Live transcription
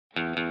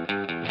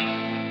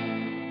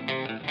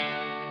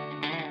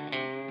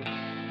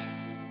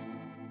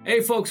Hey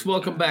folks,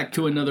 welcome back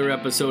to another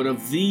episode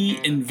of the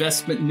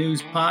Investment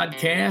News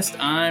Podcast.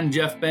 I'm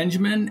Jeff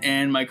Benjamin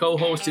and my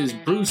co-host is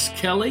Bruce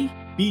Kelly,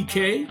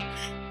 BK.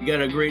 We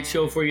got a great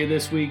show for you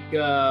this week.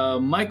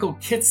 Michael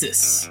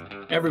Kitces.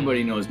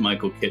 Everybody knows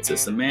Michael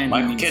Kitces, the man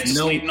Michael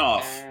Kitces leading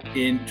off.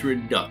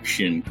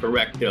 Introduction,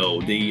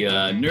 correcto. The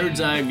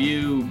Nerd's Eye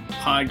View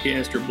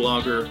podcaster,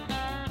 blogger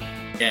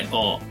at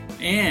all.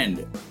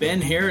 And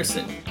Ben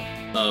Harrison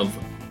of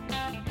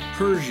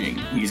Pershing.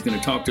 He's going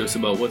to talk to us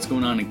about what's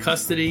going on in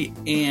custody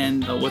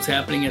and what's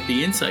happening at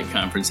the INSITE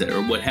conference,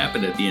 or what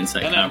happened at the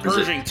INSITE conference.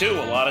 And at Pershing, too.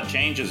 A lot of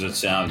changes, it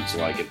sounds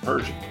like, at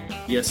Pershing.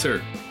 Yes,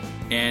 sir.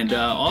 And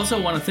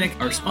also want to thank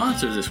our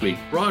sponsors this week,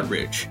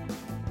 Broadridge.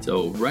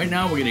 So right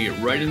now, we're going to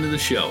get right into the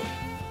show.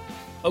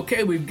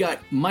 Okay, we've got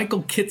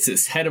Michael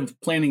Kitces, Head of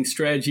Planning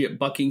Strategy at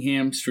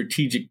Buckingham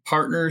Strategic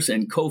Partners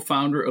and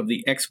co-founder of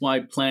the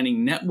XY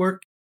Planning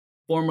Network.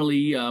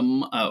 Formerly,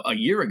 a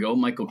year ago,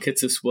 Michael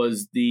Kitces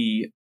was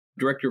the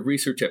Director of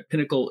Research at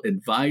Pinnacle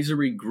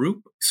Advisory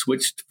Group,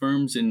 switched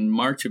firms in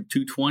March of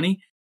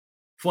 2020.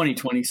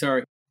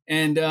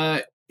 And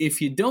if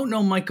you don't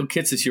know Michael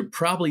Kitces, you're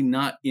probably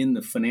not in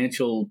the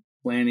financial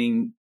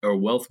planning or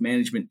wealth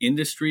management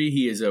industry.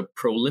 He is a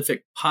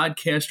prolific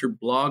podcaster,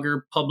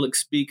 blogger, public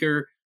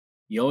speaker.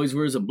 He always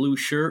wears a blue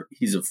shirt.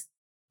 He's a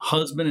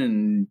husband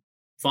and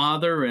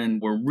father, and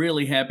we're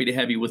really happy to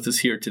have you with us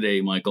here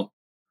today, Michael.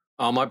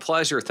 My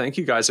pleasure. Thank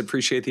you, guys.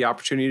 Appreciate the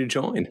opportunity to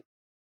join.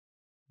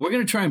 We're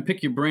going to try and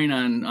pick your brain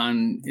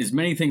on as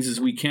many things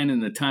as we can in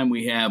the time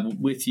we have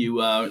with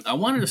you. I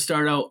wanted to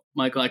start out,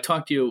 Michael. I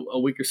talked to you a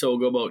week or so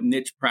ago about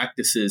niche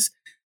practices.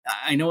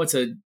 I know it's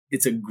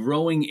a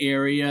growing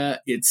area.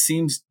 It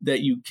seems that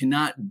you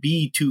cannot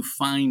be too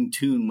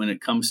fine-tuned when it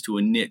comes to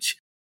a niche.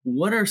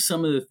 What are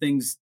some of the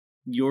things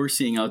you're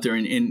seeing out there?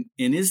 And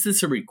is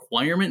this a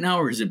requirement now,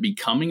 or is it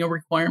becoming a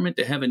requirement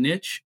to have a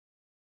niche?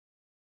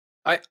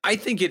 I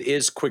think it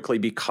is quickly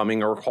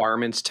becoming a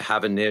requirement to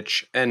have a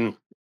niche. And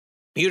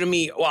to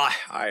me, well,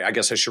 I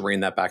guess I should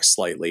rein that back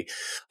slightly.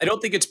 I don't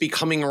think it's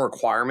becoming a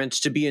requirement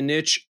to be a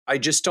niche. I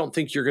just don't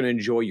think you're going to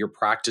enjoy your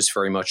practice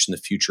very much in the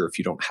future if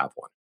you don't have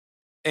one.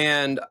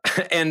 And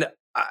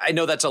I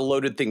know that's a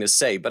loaded thing to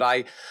say, but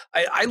I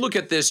look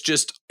at this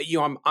just,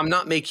 I'm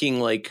not making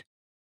like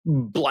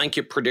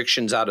blanket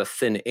predictions out of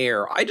thin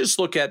air. I just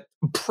look at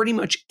pretty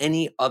much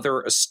any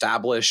other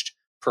established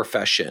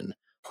profession.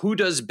 Who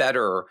does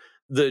better?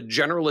 The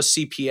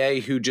generalist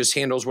CPA who just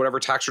handles whatever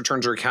tax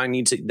returns or accounting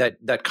needs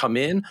that come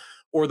in,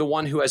 or the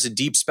one who has a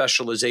deep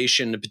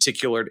specialization in a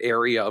particular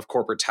area of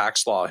corporate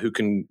tax law who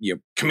can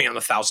command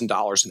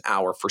 $1,000 an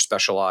hour for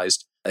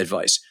specialized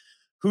advice?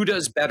 Who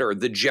does better?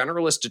 The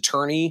generalist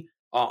attorney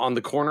on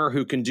the corner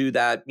who can do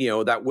that,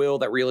 that will,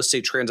 that real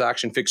estate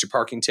transaction, fix your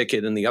parking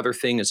ticket, and the other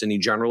thing as any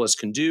generalist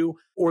can do,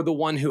 or the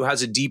one who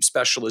has a deep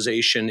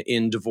specialization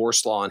in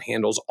divorce law and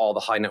handles all the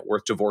high net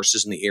worth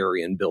divorces in the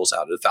area and bills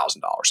out at $1,000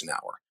 an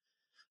hour?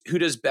 Who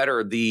does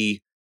better,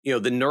 the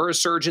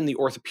neurosurgeon, the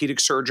orthopedic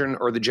surgeon,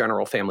 or the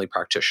general family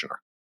practitioner?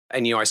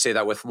 And, I say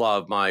that with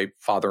love. My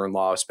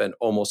father-in-law spent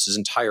almost his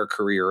entire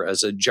career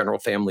as a general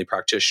family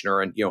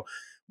practitioner and,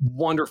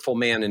 wonderful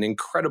man and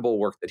incredible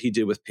work that he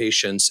did with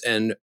patients.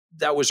 And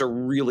that was a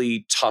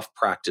really tough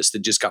practice that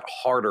just got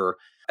harder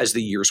as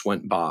the years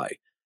went by.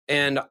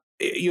 And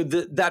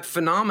that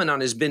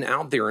phenomenon has been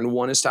out there in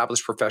one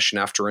established profession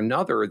after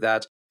another,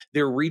 that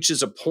there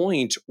reaches a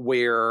point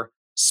where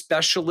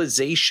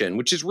specialization,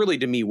 which is really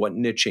to me what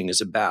niching is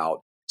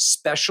about.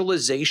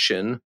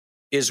 Specialization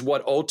is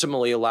what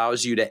ultimately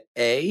allows you to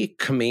A,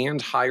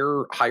 command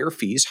higher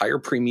fees, higher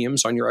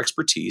premiums on your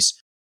expertise,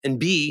 and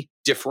B,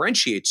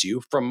 differentiates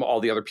you from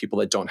all the other people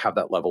that don't have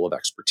that level of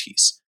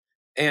expertise.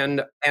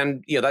 And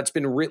that's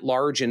been writ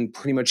large in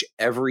pretty much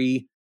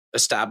every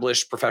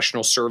established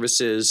professional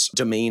services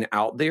domain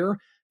out there.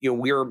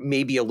 We're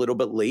maybe a little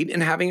bit late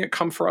in having it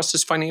come for us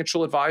as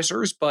financial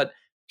advisors, but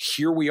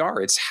here we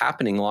are. It's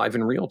happening live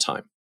in real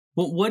time.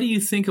 Well, what do you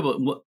think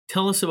about?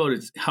 Tell us about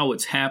how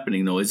it's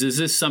happening, though. Is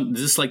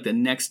this like the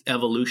next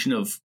evolution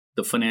of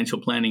the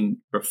financial planning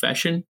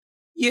profession?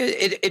 Yeah,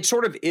 it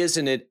sort of is,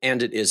 and it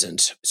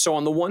isn't. So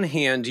on the one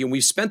hand,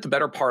 we've spent the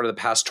better part of the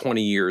past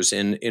 20 years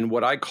in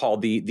what I call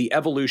the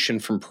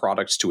evolution from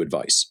products to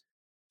advice.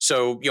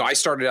 So I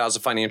started out as a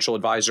financial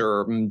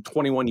advisor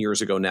 21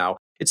 years ago now.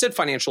 It said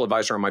financial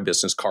advisor on my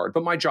business card,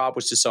 but my job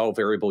was to sell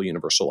variable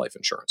universal life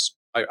insurance.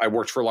 I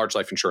worked for a large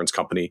life insurance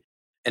company,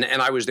 and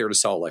I was there to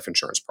sell a life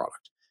insurance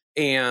product.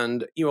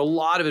 And a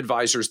lot of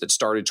advisors that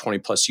started 20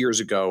 plus years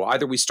ago,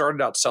 either we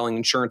started out selling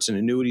insurance and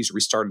annuities, or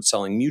we started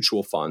selling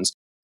mutual funds,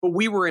 but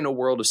we were in a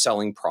world of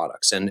selling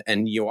products. And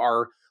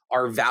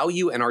our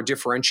value and our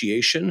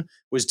differentiation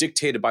was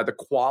dictated by the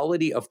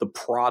quality of the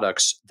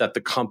products that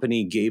the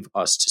company gave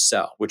us to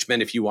sell, which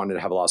meant if you wanted to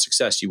have a lot of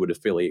success, you would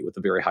affiliate with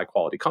a very high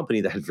quality company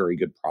that had very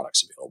good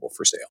products available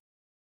for sale.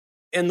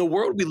 And the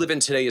world we live in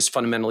today is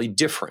fundamentally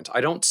different.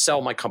 I don't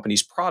sell my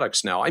company's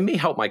products now. I may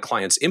help my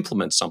clients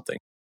implement something,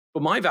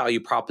 but my value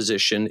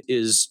proposition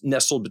is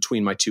nestled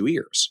between my two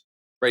ears,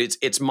 right?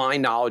 It's my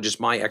knowledge, it's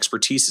my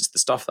expertise, it's the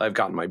stuff that I've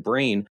got in my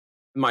brain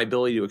my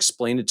ability to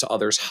explain it to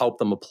others, help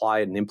them apply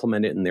it and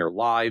implement it in their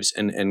lives,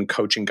 and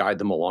coach and guide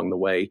them along the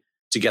way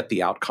to get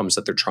the outcomes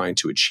that they're trying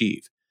to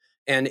achieve.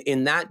 And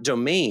in that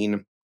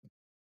domain,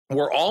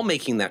 we're all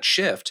making that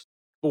shift.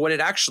 But what it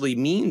actually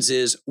means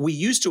is we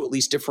used to at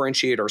least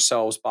differentiate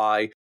ourselves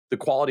by the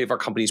quality of our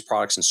company's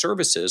products and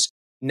services.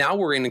 Now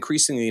we're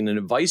increasingly in an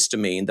advice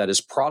domain that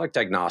is product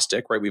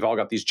agnostic, right? We've all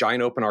got these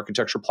giant open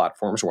architecture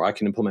platforms where I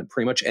can implement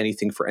pretty much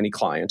anything for any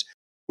client,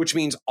 which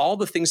means all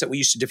the things that we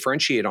used to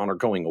differentiate on are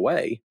going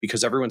away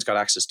because everyone's got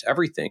access to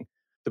everything.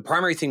 The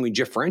primary thing we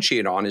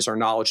differentiate on is our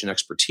knowledge and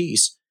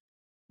expertise,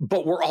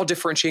 but we're all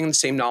differentiating the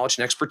same knowledge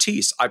and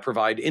expertise. I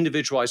provide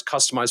individualized,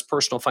 customized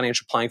personal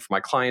financial planning for my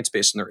clients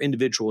based on their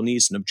individual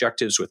needs and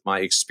objectives with my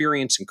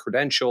experience and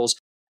credentials.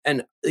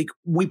 And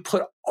we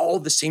put all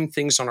the same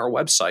things on our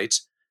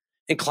websites,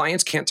 and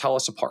clients can't tell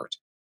us apart.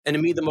 And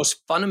to me, the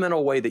most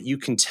fundamental way that you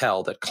can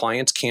tell that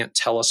clients can't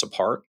tell us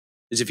apart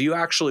is if you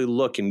actually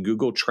look in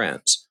Google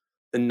Trends.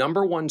 The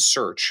number one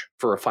search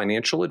for a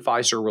financial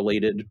advisor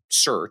related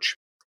search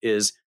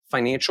is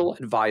financial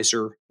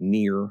advisor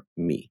near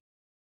me.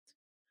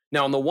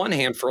 Now, on the one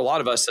hand, for a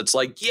lot of us, that's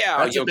like,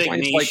 that's a big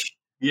clients niche. like,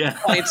 Yeah.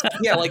 clients, on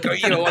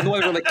the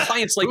one hand, like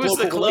clients like Who's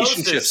the local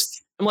relationships.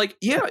 closest? I'm like,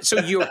 yeah. So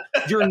your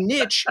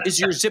niche is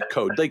your zip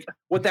code. Like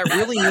what that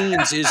really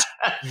means is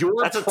your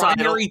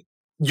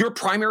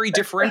primary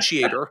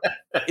differentiator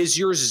is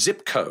your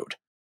zip code,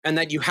 and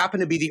that you happen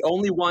to be the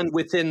only one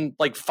within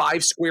like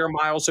 5 square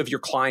miles of your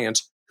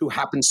client who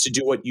happens to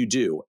do what you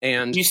do.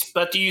 And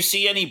But do you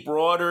see any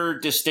broader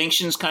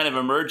distinctions kind of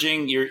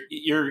emerging?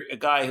 You're a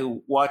guy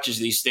who watches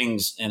these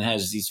things and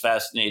has these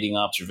fascinating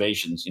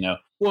observations. Are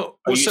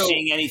you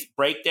seeing any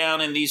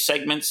breakdown in these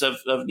segments of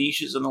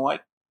niches and the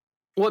like?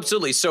 Well,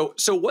 absolutely. So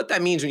what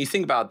that means when you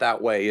think about it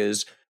that way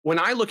is when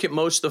I look at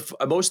most of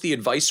the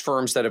advice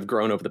firms that have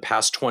grown over the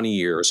past 20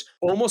 years,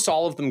 almost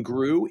all of them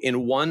grew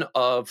in one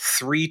of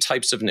 3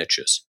 types of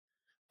niches.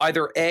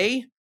 Either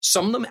A,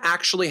 some of them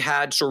actually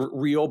had sort of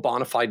real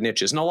bona fide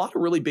niches. And a lot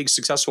of really big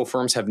successful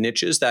firms have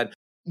niches that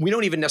we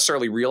don't even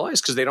necessarily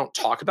realize because they don't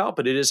talk about,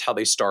 but it is how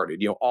they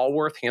started.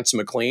 Allworth, Hanson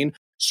McLean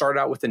started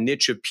out with a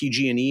niche of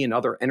PG&E and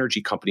other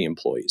energy company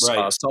employees.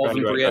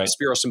 Sullivan, Briette,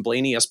 Spiros and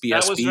Blaney, SBSB.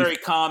 That was very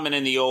common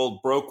in the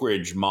old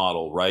brokerage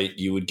model, right?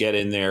 You would get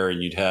in there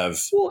and you'd have...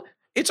 Well,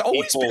 it's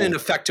always been an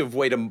effective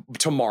way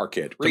to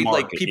market, right?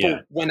 Like people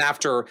went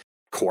after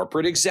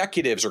corporate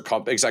executives or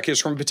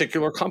executives from a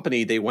particular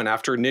company. They went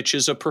after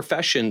niches of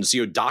professions.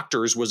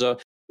 Doctors was a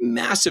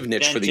massive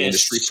niche for the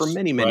industry for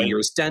many, many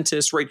years.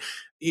 Dentists, right?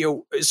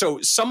 So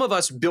some of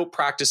us built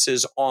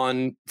practices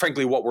on,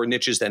 frankly, what were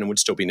niches then and would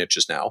still be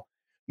niches now.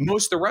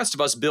 Most of the rest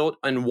of us built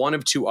on one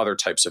of 2 other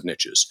types of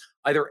niches.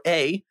 Either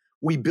A,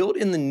 we built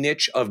in the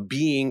niche of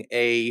being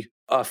a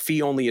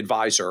fee-only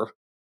advisor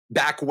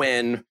back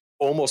when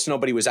almost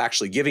nobody was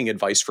actually giving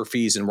advice for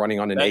fees and running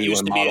on an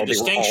AUM model. They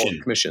were all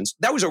commissions.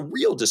 That was a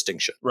real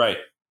distinction. Right.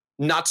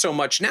 Not so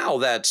much now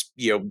that,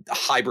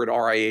 hybrid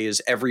RIA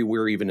is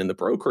everywhere, even in the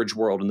brokerage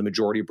world, and the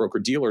majority of broker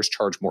dealers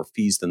charge more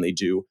fees than they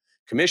do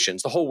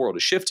commissions. The whole world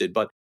has shifted,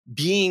 but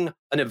being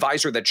an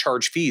advisor that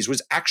charged fees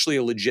was actually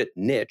a legit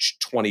niche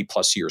 20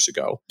 plus years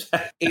ago.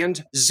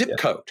 And zip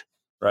code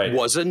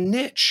was a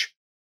niche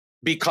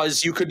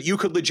because you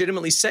could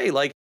legitimately say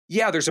like,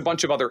 yeah, there's a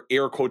bunch of other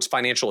air quotes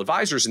financial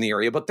advisors in the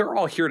area, but they're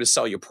all here to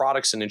sell you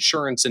products and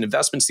insurance and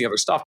investments and the other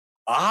stuff.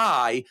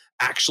 I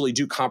actually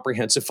do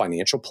comprehensive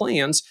financial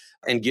plans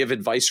and give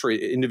advice for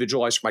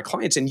individualized for my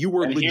clients. And you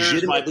were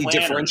legitimately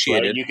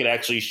differentiated. Right? You could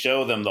actually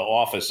show them the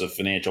office of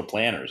financial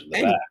planners in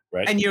the back,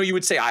 right? And you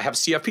would say, I have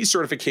CFP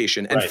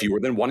certification, and fewer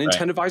than 1 in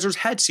 10 advisors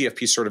had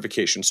CFP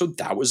certification. So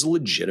that was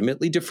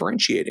legitimately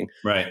differentiating.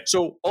 Right.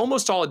 So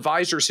almost all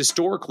advisors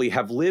historically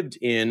have lived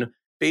in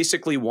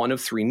basically one of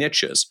 3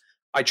 niches.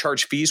 I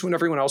charge fees when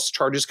everyone else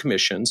charges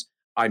commissions.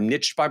 I'm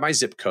niched by my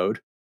zip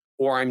code,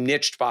 or I'm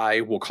niched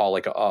by, we'll call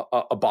like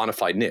a bona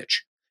fide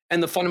niche.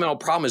 And the fundamental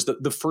problem is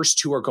that the first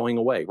 2 are going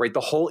away, right?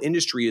 The whole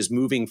industry is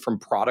moving from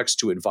products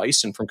to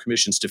advice and from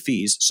commissions to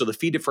fees. So the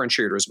fee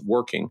differentiator isn't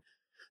working.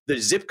 The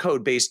zip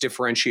code-based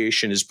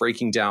differentiation is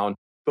breaking down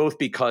both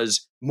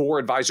because more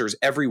advisors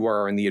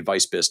everywhere are in the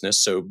advice business.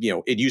 So,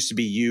 it used to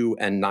be you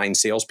and 9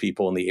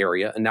 salespeople in the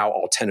area, and now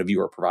all 10 of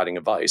you are providing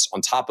advice.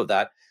 On top of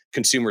that,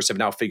 consumers have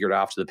now figured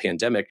out after the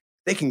pandemic,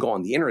 they can go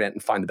on the internet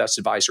and find the best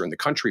advisor in the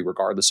country,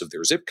 regardless of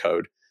their zip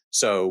code.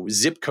 So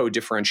zip code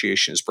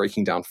differentiation is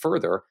breaking down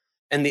further.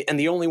 And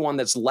the only one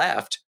that's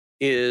left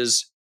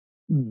is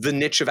the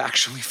niche of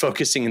actually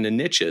focusing in the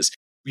niches.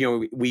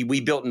 We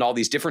built in all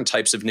these different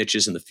types of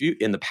niches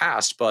in the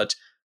past, but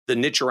the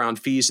niche around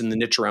fees and the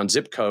niche around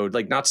zip code,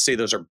 like not to say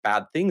those are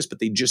bad things, but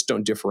they just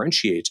don't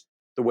differentiate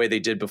the way they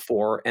did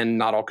before. And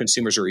not all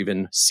consumers are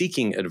even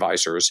seeking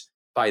advisors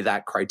by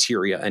that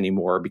criteria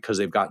anymore because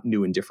they've got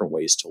new and different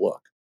ways to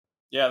look.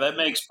 Yeah, that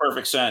makes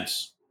perfect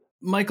sense.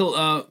 Michael,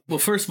 well,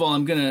 first of all,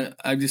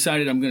 I've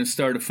decided I'm going to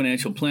start a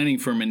financial planning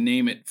firm and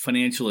name it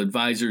Financial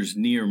Advisors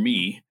Near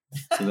Me.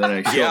 so that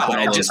I show up on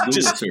all those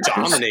Google searches.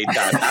 Dominate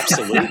that.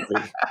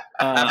 Absolutely.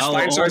 Have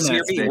 5 stars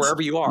near me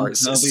wherever you are.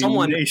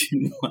 Someone.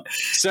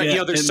 So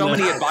there's so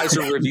many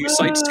advisor review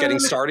sites getting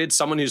started.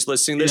 Someone who's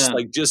listening to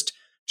this,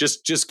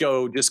 just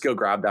go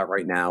grab that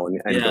right now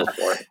and go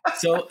for it.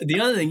 So the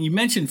other thing, you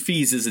mentioned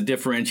fees as a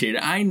differentiator.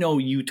 I know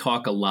you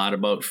talk a lot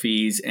about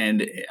fees,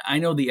 and I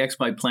know the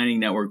XY Planning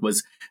Network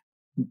was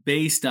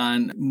based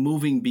on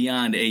moving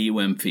beyond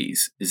AUM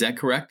fees. Is that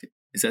correct?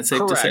 Is that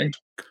safe to say?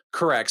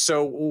 Correct.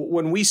 So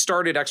when we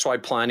started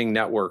XY Planning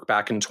Network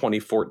back in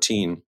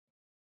 2014,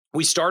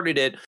 we started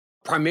it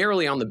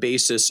primarily on the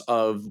basis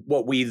of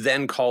what we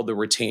then called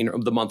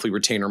the monthly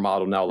retainer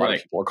model. Now a lot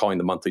of people are calling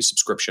the monthly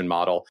subscription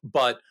model,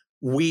 but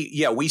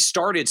we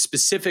started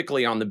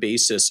specifically on the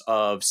basis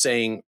of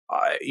saying,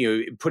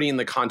 putting in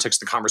the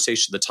context of the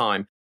conversation at the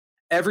time,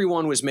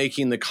 everyone was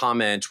making the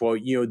comment, well,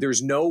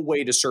 there's no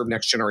way to serve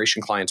next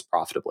generation clients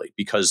profitably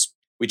because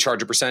we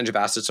charge a percentage of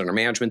assets under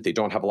management. They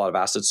don't have a lot of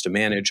assets to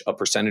manage. A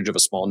percentage of a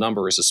small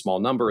number is a small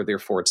number.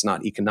 Therefore, it's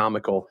not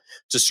economical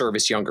to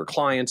service younger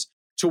clients.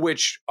 To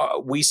which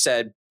we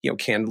said,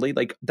 candidly,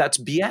 like that's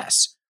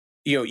BS.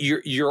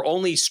 You're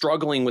only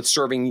struggling with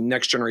serving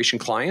next generation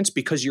clients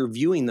because you're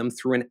viewing them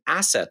through an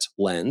asset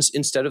lens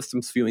instead of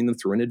viewing them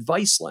through an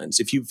advice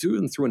lens. If you view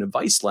them through an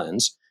advice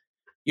lens,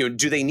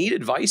 do they need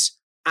advice?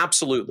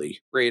 Absolutely,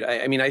 right?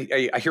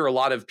 I hear a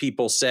lot of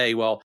people say,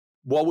 well,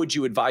 what would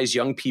you advise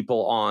young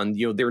people on?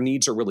 Their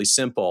needs are really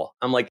simple.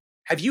 I'm like,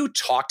 have you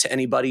talked to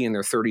anybody in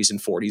their 30s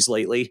and 40s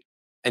lately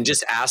and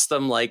just asked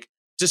them, like,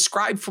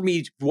 describe for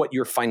me what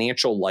your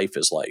financial life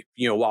is like,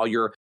 while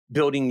you're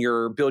building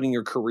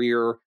your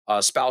career,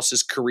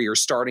 spouse's career,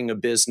 starting a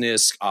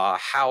business,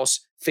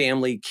 house,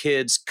 family,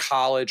 kids,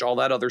 college, all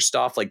that other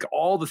stuff, like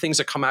all the things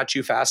that come at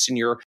you fast in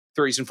your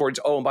 30s and 40s.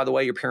 Oh, and by the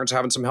way, your parents are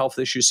having some health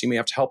issues, so you may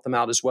have to help them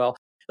out as well.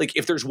 Like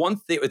if there's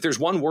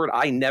one word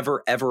I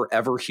never, ever,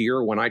 ever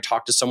hear when I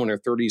talk to someone in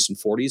their 30s and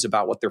 40s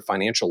about what their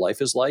financial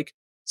life is like,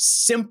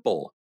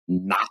 simple,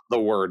 not the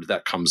word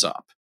that comes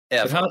up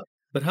ever.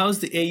 But how's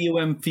the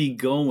AUM fee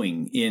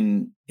going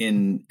in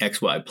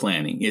XY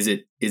planning? Is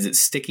it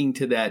sticking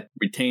to that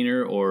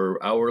retainer or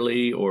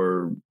hourly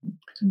or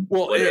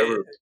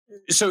whatever?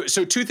 So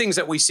two things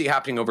that we see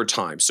happening over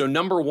time. So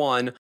number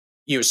one,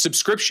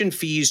 subscription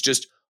fees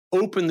just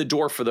open the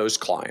door for those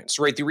clients,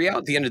 right? The reality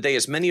at the end of the day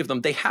is many of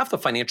them, they have the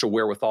financial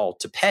wherewithal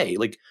to pay.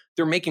 Like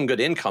they're making good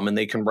income and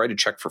they can write a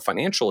check for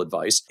financial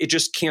advice. It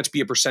just can't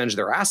be a percentage of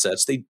their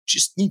assets. They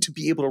just need to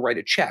be able to write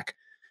a check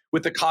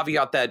with the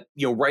caveat that,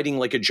 writing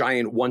like a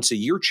giant once a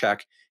year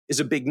check is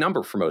a big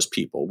number for most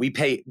people. We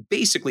pay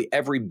basically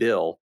every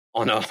bill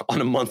on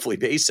a monthly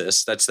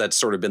basis. That's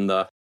sort of been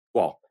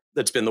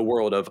that's been the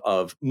world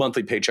of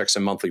monthly paychecks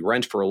and monthly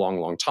rent for a long,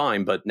 long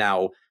time. But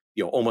now,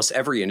 almost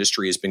every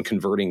industry has been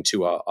converting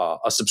to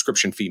a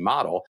subscription fee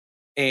model.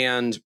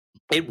 And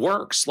it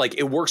works. Like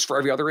it works for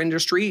every other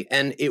industry.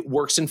 And it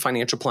works in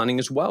financial planning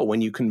as well.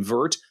 When you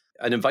convert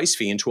an advice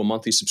fee into a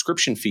monthly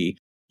subscription fee,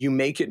 you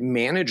make it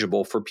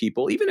manageable for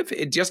people. Even if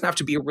it doesn't have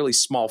to be a really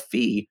small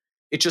fee,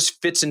 it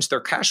just fits into their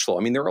cash flow.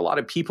 I mean, there are a lot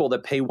of people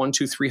that pay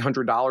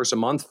 $100-$300 a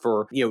month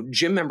for,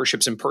 gym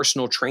memberships and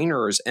personal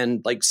trainers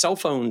and like cell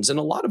phones and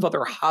a lot of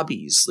other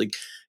hobbies. Like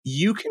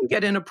you can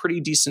get in a pretty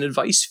decent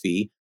advice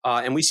fee.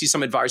 And we see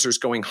some advisors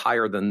going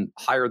higher than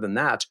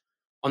that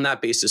on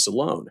that basis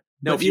alone.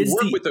 Now, if you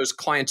work with those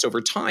clients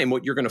over time,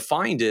 what you're going to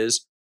find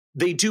is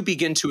they do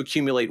begin to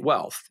accumulate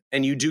wealth.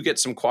 And you do get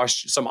some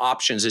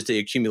options as they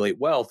accumulate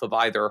wealth of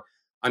either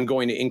I'm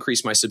going to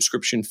increase my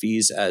subscription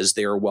fees as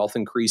their wealth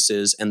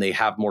increases and they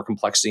have more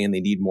complexity and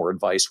they need more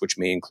advice, which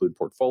may include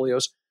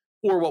portfolios.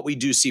 Or what we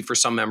do see for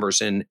some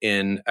members in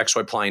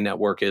XY Planning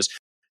Network is,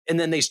 and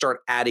then they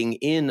start adding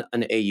in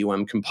an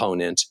AUM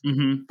component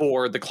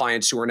for the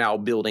clients who are now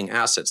building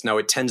assets. Now,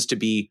 it tends to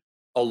be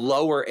a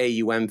lower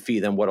AUM fee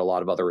than what a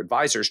lot of other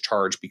advisors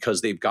charge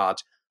because they've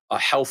got a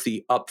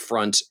healthy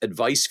upfront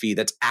advice fee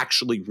that's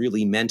actually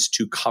really meant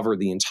to cover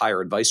the entire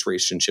advice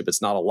relationship.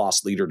 It's not a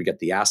loss leader to get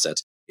the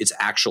assets. It's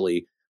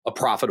actually a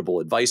profitable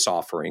advice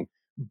offering,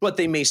 but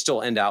they may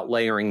still end out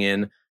layering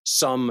in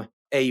some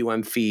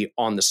AUM fee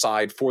on the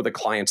side for the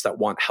clients that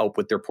want help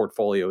with their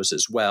portfolios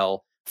as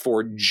well,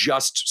 for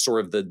just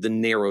sort of the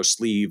narrow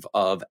sleeve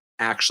of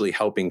actually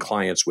helping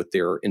clients with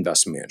their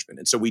investment management.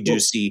 And so we do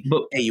see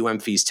AUM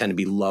fees tend to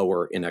be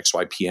lower in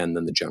XYPN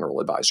than the general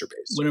advisor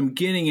base. What I'm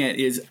getting at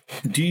is,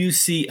 do you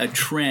see a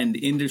trend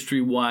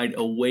industry-wide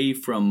away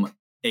from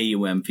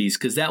AUM fees?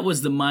 Because that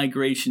was the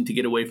migration to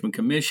get away from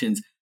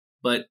commissions.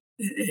 But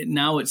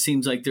now it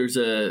seems like there's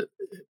a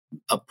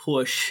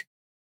push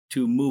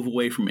to move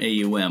away from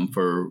AUM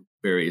for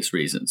various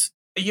reasons.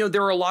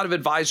 There are a lot of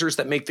advisors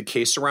that make the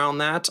case around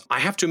that. I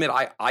have to admit,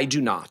 I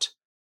do not.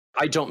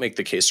 I don't make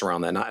the case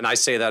around that. And I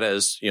say that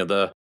as,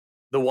 the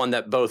one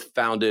that both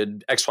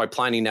founded XY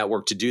Planning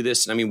Network to do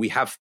this. And I mean, we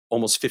have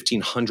almost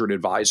 1,500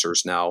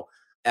 advisors now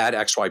at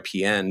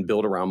XYPN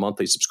built around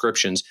monthly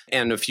subscriptions.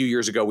 And a few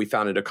years ago, we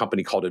founded a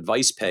company called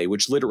Advice Pay,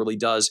 which literally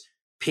does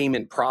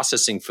payment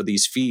processing for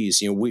these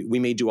fees. We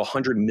may do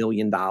 $100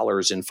 million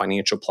in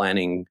financial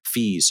planning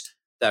fees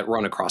that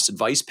run across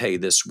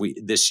AdvicePay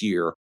this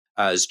year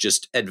as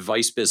just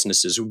advice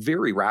businesses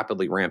very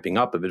rapidly ramping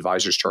up of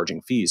advisors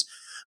charging fees.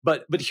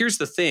 But here's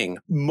the thing.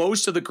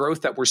 Most of the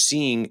growth that we're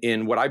seeing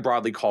in what I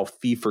broadly call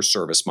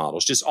fee-for-service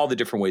models, just all the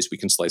different ways we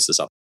can slice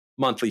this up,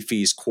 monthly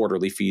fees,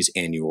 quarterly fees,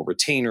 annual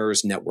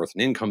retainers, net worth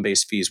and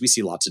income-based fees. We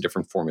see lots of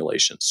different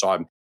formulations. So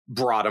I'm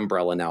broad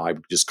umbrella now. I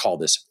just call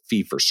this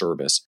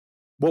fee-for-service.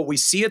 What we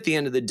see at the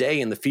end of the day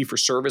in the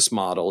fee-for-service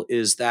model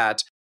is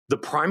that the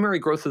primary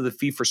growth of the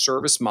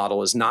fee-for-service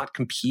model is not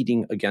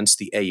competing against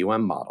the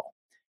AUM model.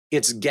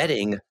 It's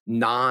getting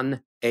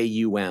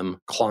non-AUM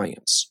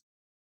clients.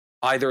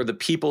 Either the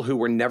people who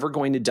were never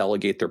going to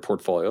delegate their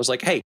portfolios,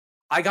 like, hey,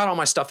 I got all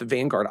my stuff at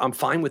Vanguard. I'm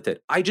fine with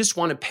it. I just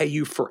want to pay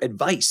you for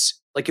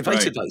advice, like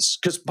advice,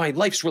 because my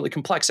life's really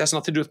complex. It has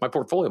nothing to do with my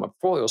portfolio. My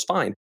portfolio is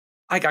fine.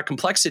 I got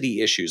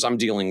complexity issues. I'm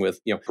dealing with,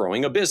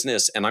 growing a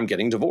business, and I'm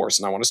getting divorced,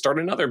 and I want to start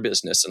another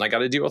business, and I got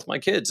to deal with my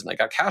kids, and I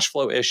got cash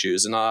flow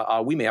issues, and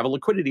we may have a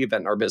liquidity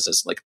event in our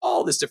business. Like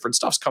all this different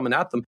stuff's coming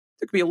at them.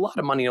 There could be a lot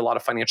of money, a lot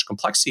of financial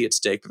complexity at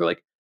stake. But they're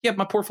like, yeah,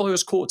 my portfolio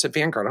is cool. It's at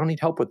Vanguard. I don't need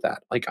help with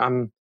that. Like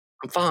I'm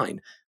fine.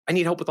 I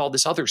need help with all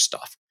this other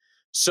stuff.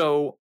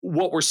 So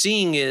what we're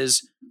seeing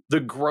is the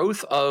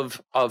growth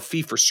of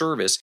fee for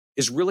service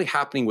is really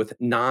happening with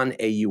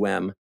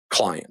non-AUM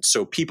clients.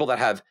 So people that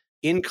have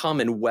income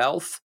and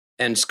wealth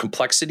and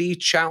complexity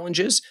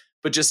challenges,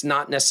 but just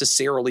not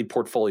necessarily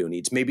portfolio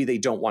needs. Maybe they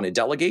don't want to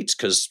delegate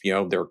because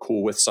they're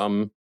cool with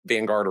some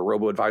Vanguard or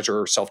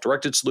robo-advisor or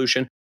self-directed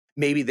solution.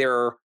 Maybe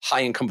they're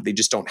high income, but they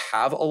just don't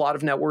have a lot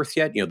of net worth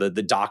yet.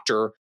 The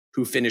doctor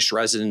who finished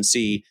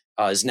residency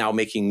is now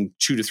making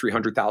 $200,000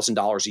 to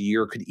 $300,000 a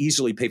year, could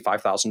easily pay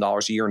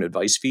 $5,000 a year in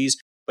advice fees,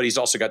 but he's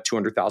also got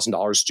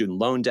 $200,000 student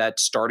loan debt,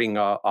 starting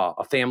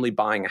a family,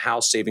 buying a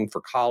house, saving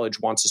for college,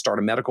 wants to start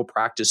a medical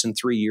practice in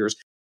 3 years.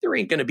 There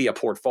ain't going to be a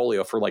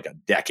portfolio for like a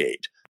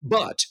decade,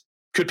 but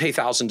could pay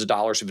thousands of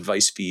dollars of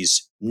advice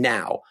fees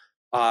now.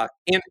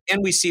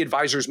 And we see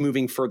advisors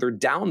moving further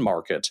down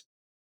market,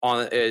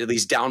 at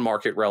least down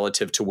market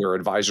relative to where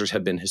advisors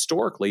have been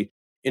historically,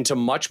 into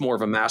much more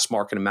of a mass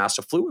market and mass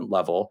affluent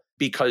level,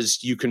 because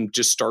you can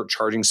just start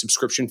charging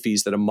subscription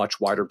fees that a much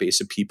wider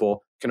base of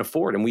people can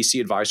afford. And we see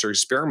advisors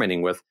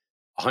experimenting with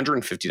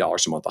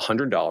 $150 a month,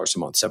 $100 a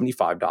month,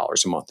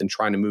 $75 a month, and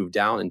trying to move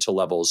down into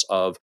levels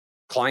of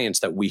clients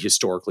that we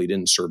historically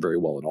didn't serve very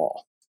well at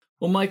all.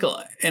 Well,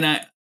 Michael,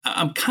 and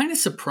I'm kind of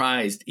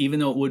surprised, even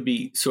though it would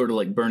be sort of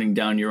like burning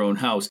down your own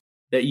house,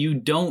 that you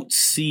don't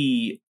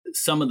see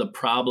some of the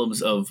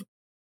problems of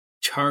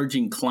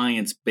charging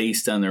clients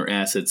based on their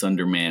assets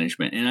under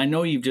management. And I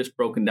know you've just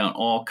broken down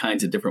all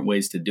kinds of different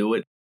ways to do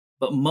it,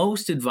 but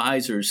most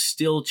advisors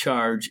still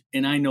charge,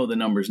 and I know the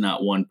number's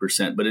not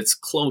 1%, but it's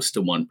close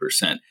to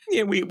 1%.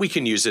 Yeah, we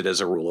can use it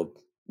as a rule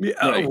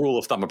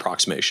of thumb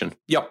approximation.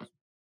 Yep.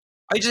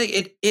 I just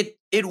think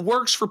it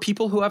works for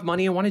people who have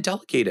money and want to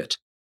delegate it.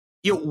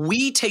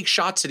 We take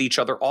shots at each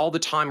other all the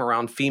time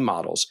around fee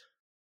models.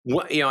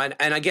 And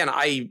again,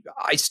 I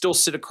still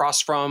sit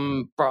across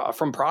from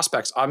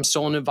prospects. I'm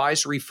still an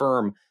advisory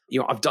firm.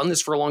 I've done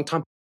this for a long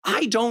time.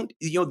 I don't,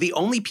 the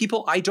only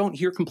people I don't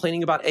hear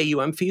complaining about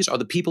AUM fees are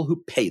the people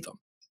who pay them.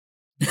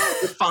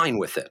 They're fine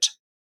with it.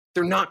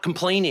 They're not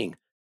complaining.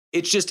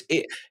 It's just,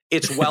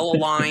 it's well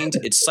aligned.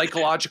 It's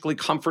psychologically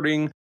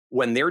comforting.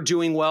 When they're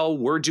doing well,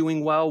 we're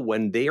doing well.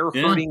 When they are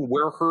hurting,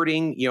 we're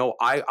hurting.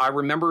 I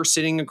remember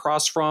sitting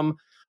across from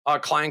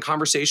client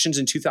conversations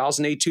in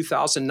 2008,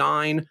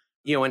 2009,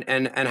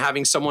 and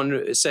having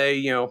someone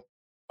say,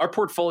 our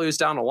portfolio is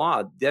down a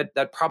lot.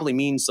 That probably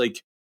means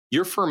like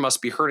your firm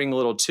must be hurting a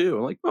little too.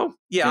 I'm like, well,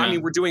 yeah. I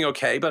mean, we're doing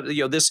okay, but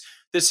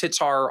this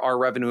hits our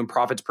revenue and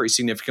profits pretty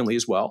significantly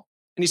as well.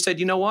 And he said,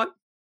 you know what?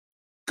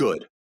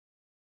 Good.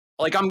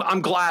 Like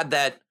I'm glad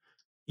that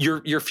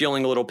you're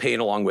feeling a little pain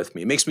along with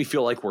me. It makes me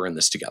feel like we're in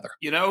this together.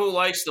 Who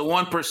likes the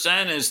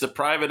 1% is the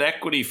private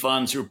equity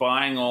funds who are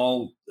buying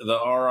all the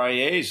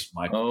RIAs,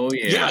 Michael. Oh,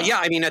 yeah. Yeah.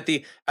 I mean, at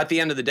the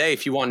end of the day,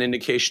 if you want an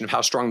indication of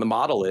how strong the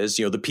model is,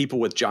 the people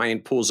with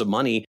giant pools of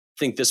money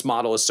think this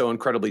model is so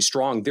incredibly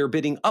strong. They're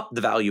bidding up the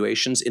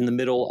valuations in the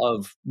middle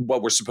of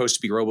what were supposed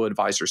to be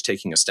robo-advisors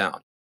taking us down.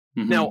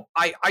 Mm-hmm. Now,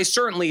 I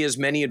certainly, as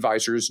many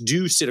advisors,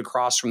 do sit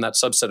across from that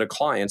subset of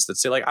clients that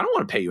say, like, I don't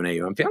want to pay you an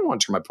AUM fee. I don't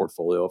want to turn my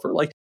portfolio over.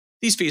 Like,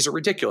 these fees are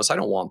ridiculous. I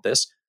don't want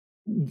this.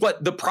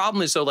 What the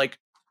problem is, though, like,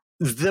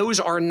 those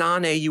are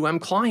non-AUM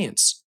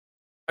clients.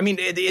 I mean,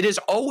 it has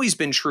always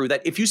been true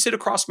that if you sit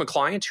across from a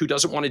client who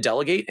doesn't want to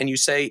delegate and you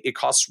say it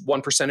costs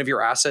 1% of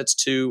your assets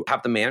to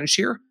have them managed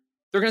here,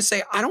 they're going to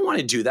say, I don't want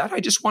to do that. I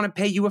just want to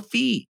pay you a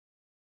fee.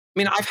 I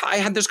mean, I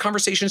had those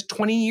conversations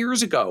 20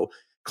 years ago.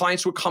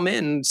 Clients would come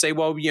in and say,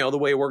 well, the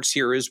way it works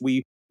here is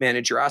we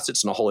manage your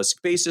assets on a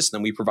holistic basis, and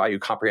then we provide you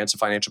comprehensive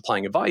financial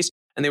planning advice.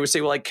 And they would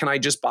say, well, like, can I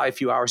just buy a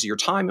few hours of your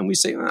time? And we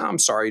say, I'm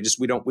sorry,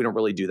 we don't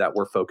really do that.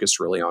 We're focused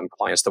really on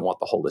clients that want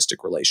the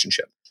holistic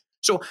relationship.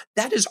 So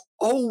that has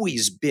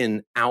always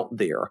been out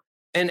there.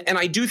 And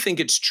I do think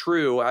it's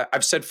true.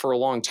 I've said for a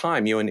long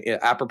time, and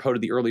apropos to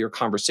the earlier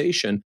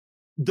conversation,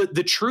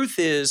 the truth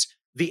is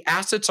the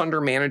assets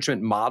under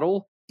management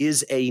model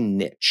is a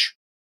niche.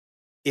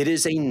 It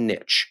is a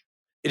niche.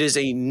 It is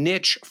a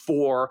niche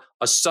for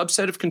a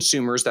subset of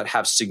consumers that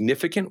have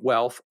significant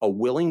wealth, a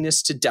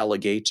willingness to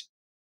delegate.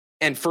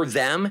 And for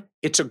them,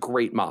 it's a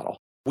great model.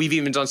 We've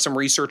even done some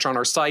research on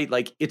our site.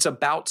 Like, it's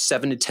about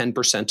 7 to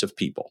 10% of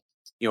people.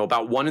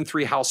 About 1 in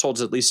 3 households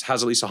has at least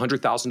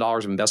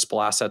 $100,000 of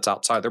investable assets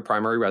outside their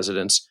primary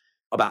residence.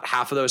 About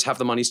half of those have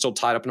the money still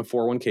tied up in a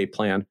 401k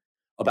plan.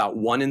 About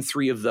 1 in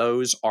 3 of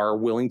those are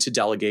willing to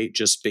delegate,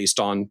 just based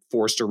on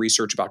Forrester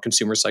research about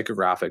consumer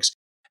psychographics.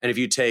 And if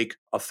you take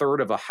a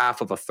third of a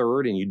half of a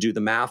third and you do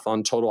the math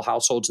on total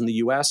households in the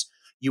US,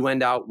 you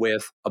end out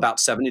with about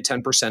 7 to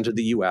 10% of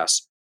the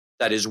US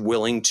that is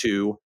willing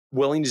to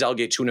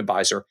delegate to an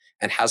advisor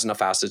and has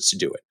enough assets to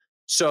do it.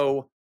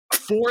 So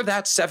for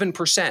that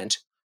 7%,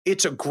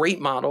 it's a great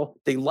model.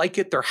 They like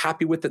it. They're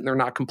happy with it, and they're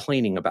not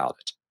complaining about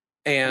it.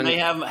 And they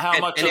have how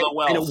much of the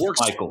wealth, and it works,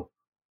 Michael?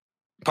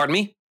 Pardon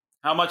me?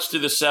 How much do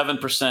the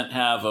 7%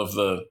 have of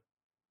the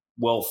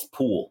wealth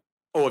pool?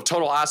 Oh, of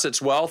total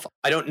assets wealth?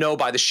 I don't know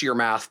by the sheer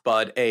math,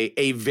 but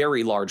a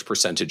very large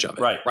percentage of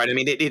it. Right. I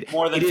mean, it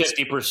more than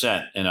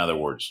 50%, in other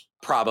words.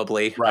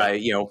 Probably.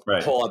 Right.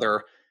 Whole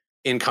other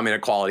income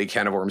inequality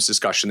can of worms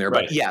discussion there.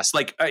 But yes,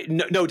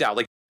 no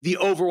doubt, the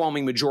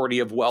overwhelming majority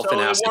of wealth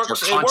and assets are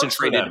concentrated. It works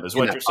for them, is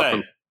what you're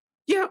saying.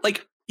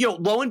 Yeah,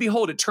 lo and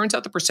behold, it turns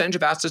out the percentage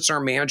of assets in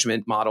our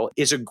management model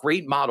is a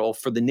great model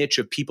for the niche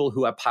of people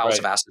who have piles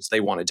of assets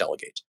they want to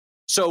delegate.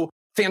 So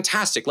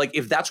fantastic.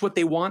 If that's what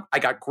they want, I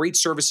got great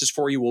services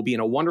for you. We'll be in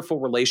a wonderful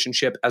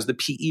relationship, as the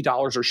PE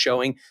dollars are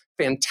showing.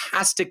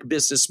 Fantastic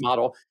business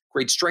model,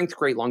 great strength,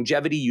 great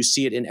longevity. You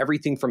see it in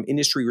everything from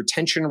industry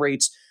retention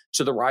rates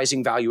to the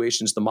rising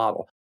valuations of the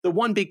model. The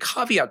one big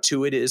caveat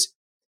to it is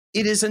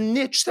a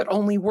niche that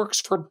only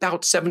works for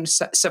about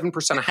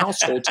 7% of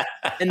households.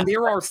 And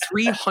there are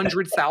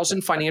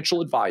 300,000 financial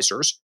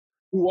advisors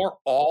who are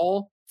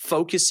all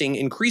focusing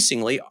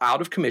increasingly out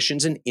of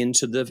commissions and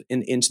into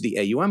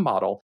the AUM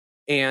model.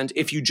 And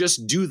if you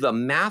just do the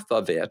math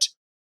of it,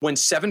 when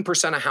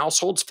 7% of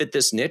households fit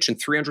this niche and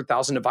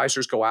 300,000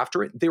 advisors go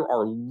after it, there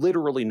are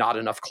literally not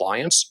enough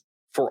clients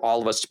for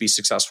all of us to be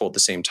successful at the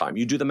same time.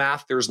 You do the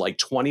math, there's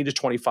 20 to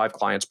 25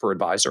 clients per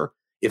advisor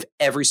if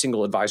every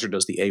single advisor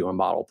does the AUM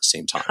model at the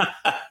same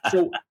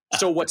time.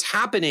 So what's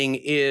happening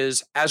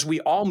is, as we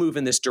all move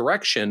in this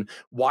direction,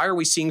 why are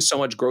we seeing so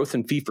much growth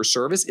in fee for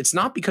service? It's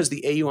not because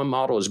the AUM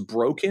model is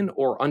broken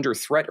or under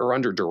threat or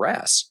under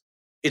duress.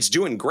 It's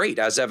doing great,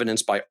 as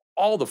evidenced by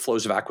all the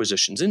flows of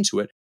acquisitions into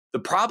it. The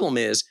problem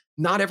is,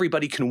 not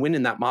everybody can win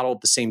in that model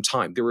at the same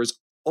time. There is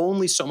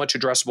only so much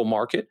addressable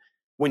market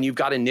when you've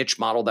got a niche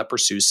model that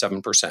pursues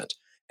 7%.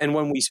 And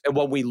when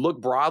we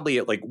look broadly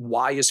at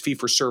why is fee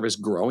for service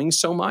growing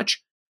so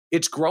much,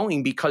 it's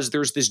growing because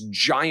there's this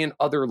giant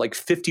other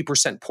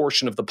 50%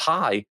 portion of the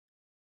pie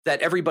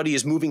that everybody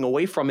is moving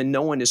away from, and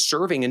no one is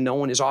serving, and no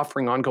one is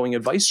offering ongoing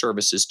advice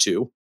services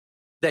to,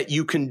 that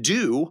you can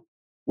do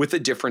with a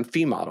different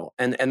fee model.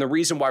 And the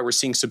reason why we're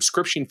seeing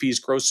subscription fees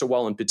grow so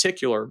well in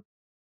particular,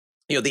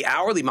 the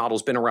hourly model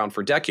has been around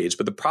for decades,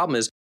 but the problem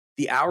is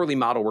the hourly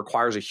model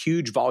requires a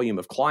huge volume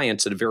of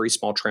clients at a very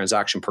small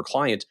transaction per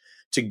client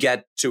to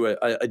get to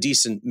a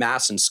decent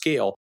mass and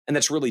scale. And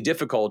that's really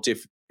difficult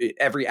if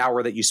every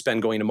hour that you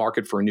spend going to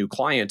market for a new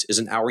client is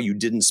an hour you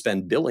didn't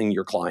spend billing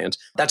your client.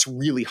 That's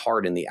really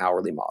hard in the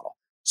hourly model.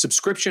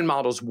 Subscription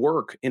models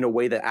work in a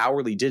way that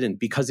hourly didn't,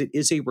 because it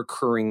is a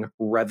recurring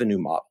revenue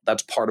model.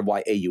 That's part of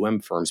why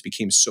AUM firms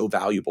became so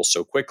valuable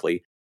so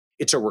quickly.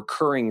 It's a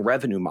recurring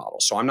revenue model.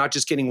 So I'm not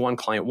just getting one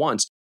client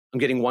once. I'm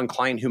getting one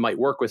client who might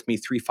work with me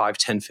 3, 5,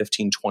 10,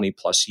 15, 20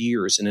 plus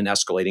years in an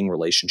escalating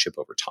relationship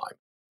over time.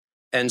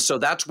 And so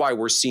that's why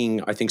we're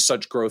seeing, I think,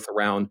 such growth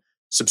around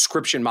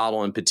subscription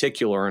model in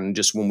particular. And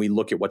just when we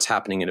look at what's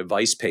happening in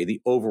advice pay,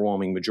 the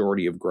overwhelming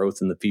majority of growth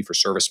in the fee for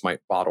service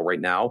model right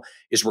now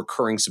is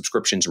recurring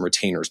subscriptions and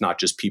retainers, not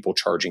just people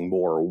charging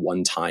more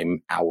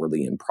one-time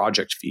hourly and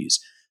project fees.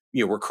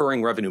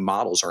 Recurring revenue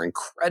models are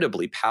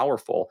incredibly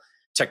powerful.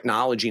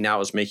 Technology now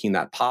is making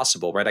that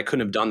possible, right? I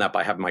couldn't have done that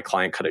by having my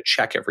client cut a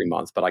check every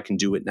month, but I can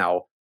do it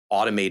now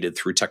automated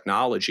through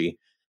technology.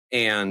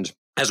 And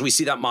as we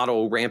see that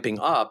model ramping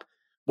up,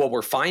 what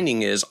we're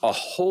finding is a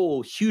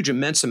whole huge,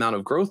 immense amount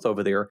of growth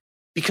over there,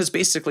 because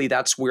basically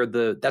that's where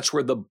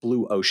the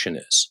blue ocean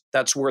is.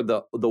 That's where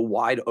the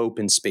wide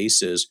open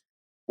space is,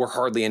 where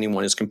hardly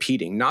anyone is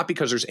competing. Not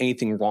because there's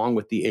anything wrong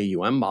with the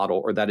AUM model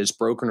or that it's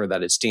broken or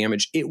that it's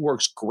damaged. It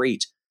works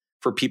great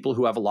for people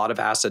who have a lot of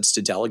assets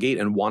to delegate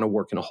and want to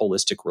work in a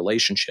holistic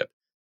relationship.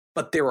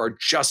 But there are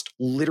just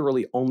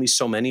literally only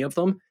so many of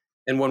them.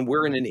 And when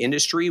we're in an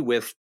industry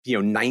with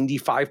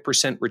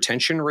 95%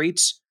 retention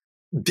rates,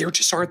 there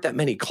just aren't that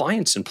many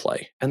clients in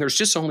play. And there's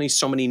just only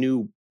so many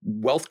new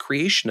wealth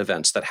creation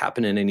events that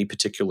happen in any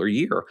particular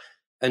year.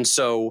 And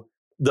so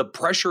the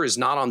pressure is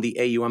not on the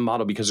AUM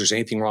model because there's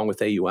anything wrong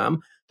with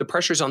AUM. The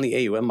pressure is on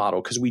the AUM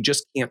model because we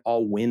just can't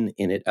all win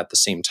in it at the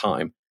same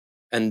time.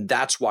 And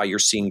that's why you're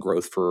seeing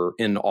growth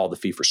in all the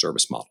fee for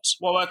service models.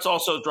 Well, that's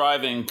also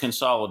driving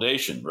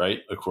consolidation, right?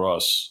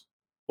 Across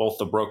both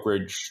the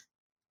brokerage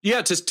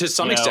Yeah, to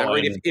some extent,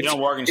 right? If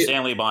Morgan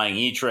Stanley buying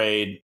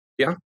E-Trade.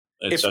 Yeah.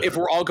 If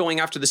we're all going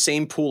after the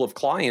same pool of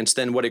clients,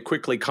 then what it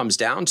quickly comes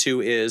down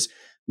to is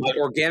my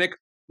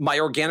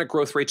organic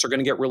growth rates are going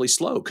to get really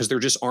slow because there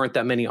just aren't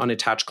that many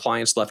unattached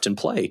clients left in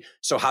play.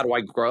 So how do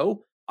I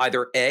grow?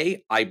 Either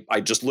A,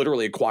 I just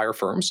literally acquire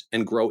firms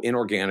and grow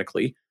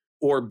inorganically,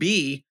 or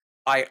B,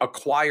 I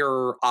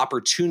acquire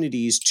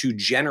opportunities to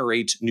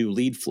generate new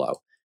lead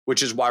flow,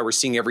 which is why we're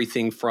seeing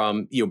everything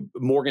from,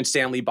 Morgan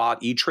Stanley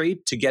bought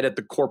E-Trade to get at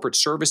the corporate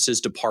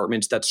services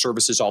department that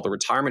services all the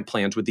retirement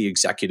plans with the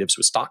executives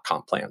with stock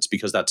comp plans,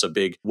 because that's a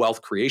big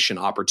wealth creation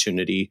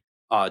opportunity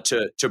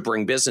to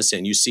bring business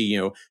in. You see,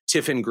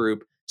 Tiffin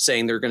Group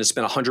saying they're going to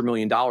spend $100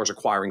 million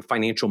acquiring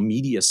financial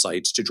media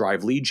sites to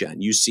drive lead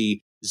gen. You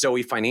see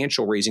Zoe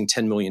Financial raising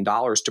 $10 million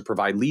to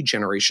provide lead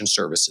generation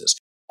services.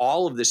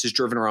 All of this is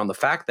driven around the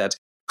fact that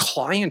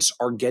clients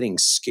are getting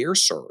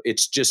scarcer.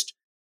 It's just,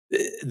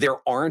 there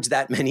aren't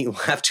that many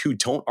left who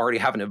don't already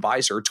have an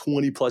advisor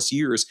 20 plus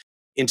years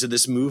into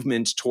this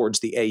movement towards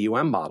the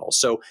AUM model.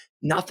 So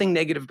nothing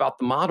negative about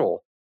the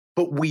model,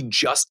 but we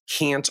just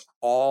can't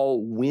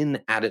all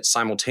win at it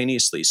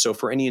simultaneously. So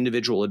for any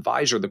individual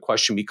advisor, the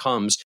question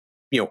becomes,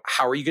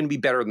 how are you going to be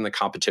better than the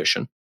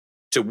competition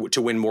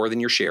to win more than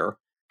your share?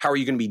 How are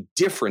you going to be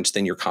different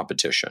than your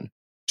competition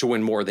to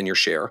win more than your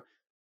share?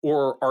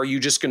 Or are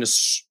you just going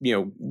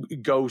to,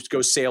 go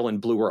sail in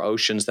bluer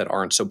oceans that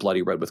aren't so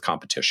bloody red with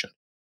competition?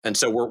 And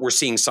so we're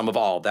seeing some of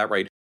all of that,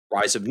 right?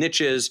 Rise of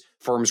niches,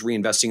 firms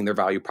reinvesting in their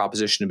value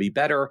proposition to be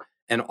better,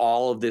 and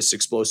all of this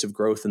explosive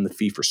growth in the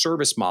fee for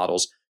service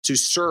models to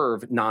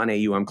serve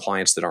non-AUM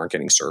clients that aren't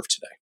getting served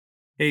today.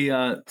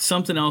 Hey,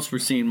 something else we're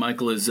seeing,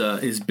 Michael, is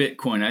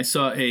Bitcoin. I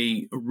saw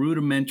a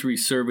rudimentary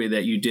survey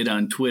that you did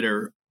on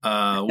Twitter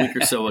a week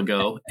or so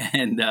ago,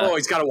 and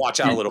he's got to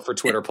watch out a little for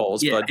Twitter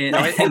polls, but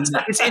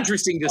it's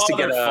interesting just to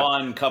get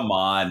fun. Come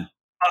on,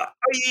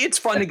 it's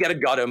fun to get a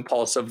gut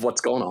impulse of what's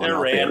going on. They're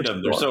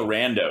random. They're so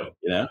rando,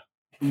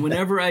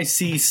 Whenever I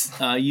see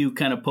you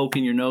kind of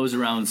poking your nose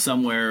around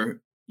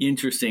somewhere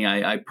interesting,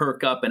 I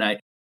perk up, and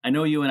I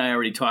know you and I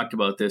already talked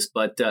about this,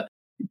 but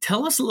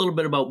tell us a little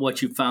bit about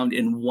what you found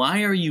and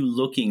why are you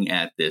looking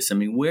at this? I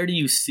mean, where do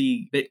you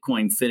see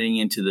Bitcoin fitting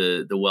into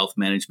the wealth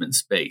management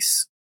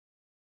space?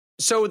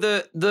 So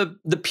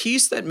the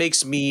piece that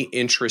makes me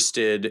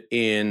interested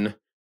in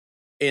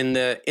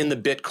the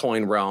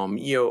Bitcoin realm,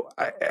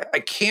 I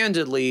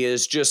candidly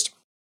is just,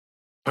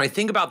 when I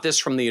think about this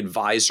from the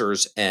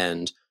advisor's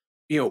end,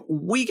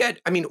 we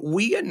get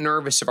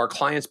nervous if our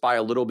clients buy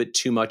a little bit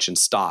too much in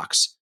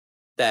stocks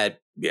that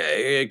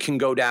it can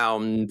go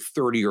down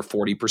 30 or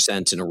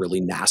 40% in a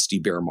really nasty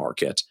bear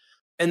market.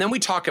 And then we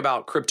talk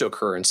about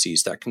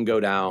cryptocurrencies that can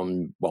go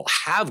down,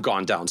 have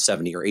gone down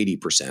 70 or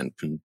 80%,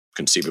 and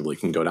conceivably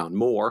can go down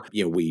more.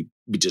 We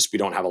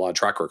don't have a lot of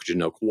track record to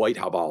know quite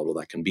how volatile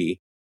that can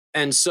be.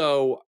 And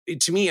so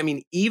to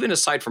me, even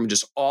aside from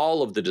just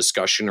all of the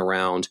discussion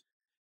around,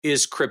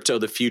 is crypto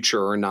the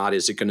future or not?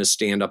 Is it going to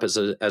stand up as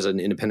an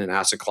independent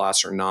asset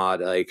class or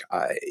not?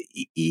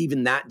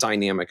 Even that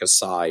dynamic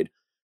aside,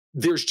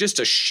 there's just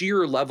a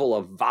sheer level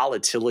of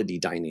volatility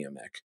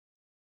dynamic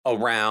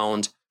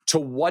around to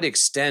what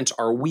extent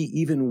are we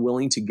even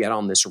willing to get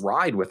on this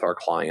ride with our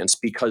clients,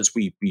 because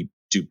we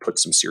do put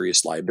some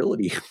serious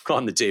liability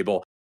on the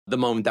table the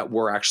moment that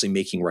we're actually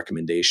making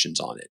recommendations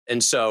on it.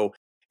 And so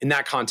in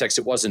that context,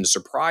 it wasn't a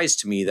surprise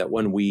to me that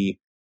when we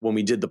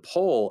did the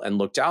poll and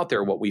looked out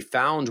there, what we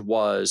found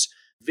was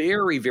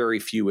very, very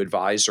few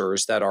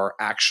advisors that are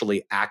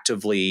actually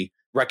actively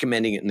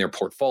recommending it in their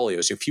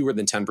portfolios. Fewer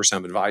than 10%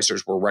 of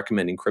advisors were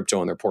recommending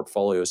crypto in their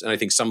portfolios. And I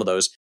think some of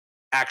those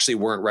actually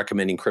weren't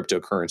recommending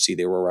cryptocurrency.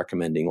 They were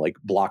recommending like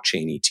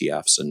blockchain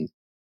ETFs, and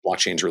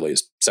blockchain is really a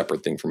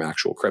separate thing from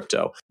actual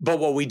crypto. But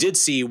what we did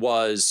see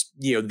was,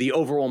 the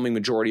overwhelming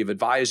majority of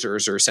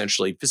advisors are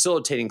essentially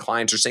facilitating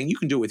clients or saying, you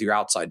can do it with your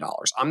outside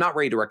dollars. I'm not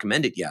ready to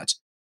recommend it yet,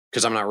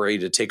 because I'm not ready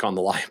to take on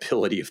the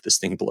liability if this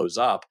thing blows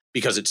up,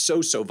 because it's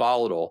so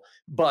volatile.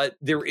 But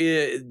there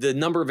is the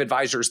number of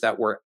advisors that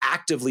were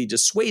actively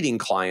dissuading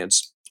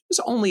clients is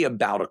only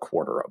about a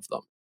quarter of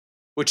them,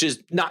 which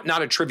is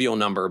not a trivial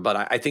number.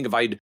 But I think if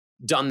I'd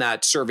done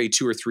that survey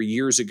 2 or 3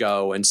 years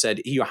ago and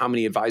said, how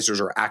many advisors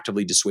are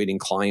actively dissuading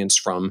clients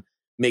from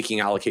making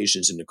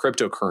allocations into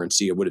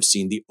cryptocurrency, I would have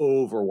seen the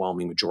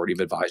overwhelming majority of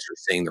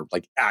advisors saying they're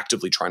like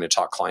actively trying to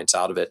talk clients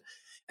out of it.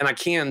 And I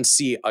can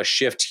see a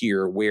shift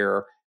here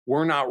where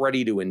we're not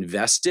ready to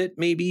invest it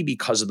maybe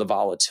because of the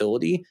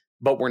volatility,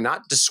 but we're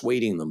not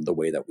dissuading them the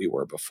way that we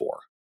were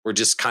before. We're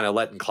just kind of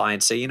letting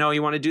clients say, you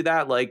want to do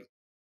that? Like,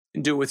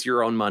 do it with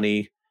your own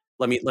money.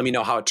 Let me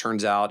know how it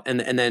turns out.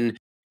 And then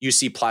you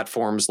see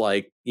platforms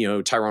like,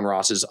 Tyrone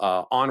Ross's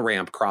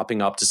On-Ramp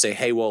cropping up to say,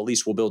 hey, well, at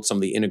least we'll build some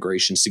of the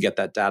integrations to get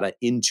that data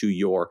into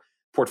your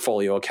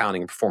portfolio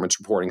accounting and performance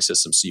reporting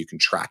system so you can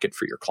track it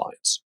for your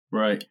clients.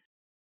 Right.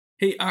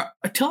 Hey,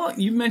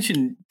 you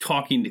mentioned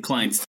talking to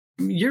clients.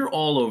 You're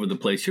all over the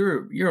place.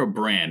 You're a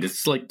brand.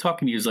 It's like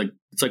talking to you it's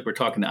like we're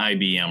talking to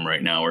IBM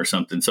right now or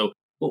something. So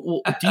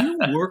Well, do you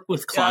work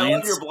with clients? Yeah, I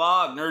love your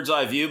blog, Nerd's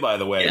Eye View, by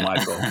the way,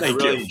 Michael. I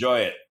really enjoy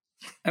it.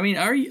 I mean,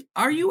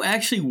 are you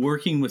actually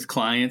working with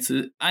clients?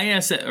 I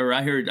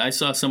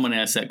saw someone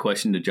ask that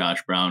question to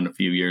Josh Brown a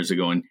few years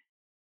ago, and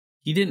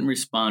he didn't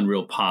respond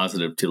real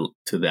positive to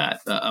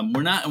that.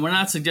 We're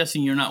not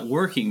suggesting you're not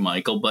working,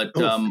 Michael, but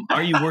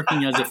are you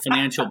working as a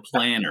financial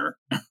planner?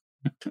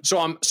 So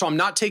I'm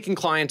not taking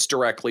clients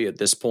directly at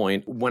this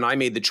point. When I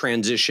made the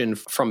transition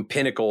from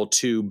Pinnacle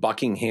to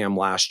Buckingham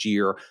last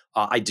year,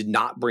 I did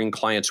not bring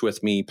clients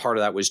with me. Part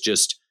of that was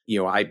just,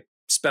 I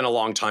spent a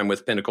long time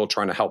with Pinnacle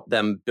trying to help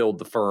them build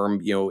the firm.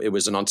 It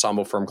was an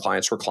ensemble firm.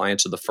 Clients were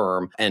clients of the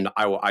firm. And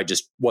I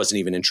just wasn't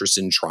even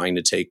interested in trying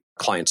to take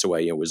clients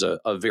away. It was a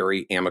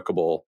very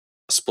amicable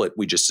split.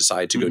 We just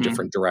decided to go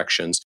different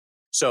directions.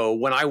 So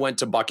when I went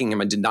to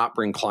Buckingham, I did not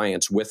bring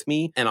clients with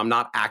me, and I'm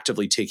not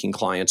actively taking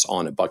clients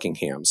on at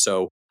Buckingham.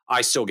 So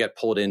I still get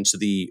pulled into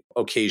the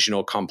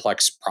occasional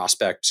complex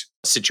prospect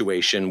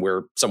situation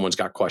where someone's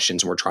got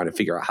questions and we're trying to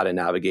figure out how to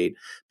navigate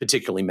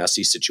particularly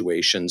messy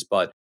situations.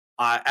 But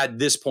at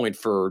this point,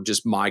 for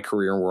just my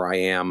career and where I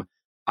am,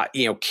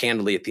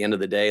 candidly, at the end of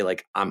the day,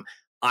 like I'm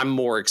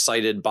more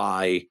excited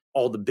by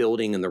all the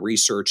building and the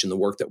research and the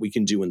work that we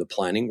can do in the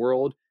planning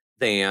world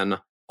than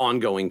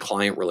ongoing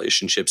client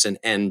relationships.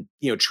 And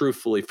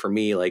truthfully for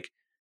me, like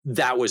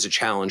that was a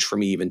challenge for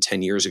me even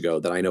 10 years ago,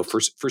 that I know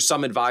for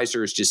some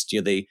advisors, just,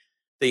 they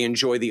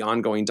enjoy the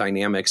ongoing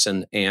dynamics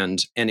and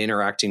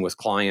interacting with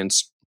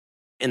clients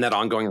in that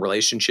ongoing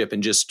relationship.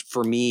 And just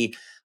for me,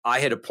 I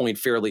had a point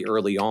fairly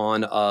early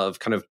on of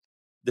kind of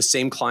the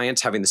same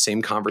clients having the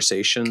same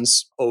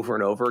conversations over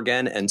and over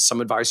again. And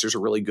some advisors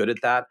are really good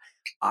at that.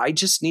 I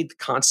just need the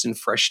constant,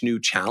 fresh, new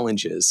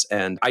challenges.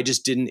 And I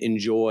just didn't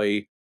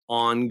enjoy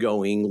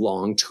ongoing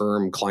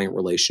long-term client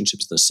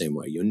relationships in the same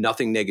way.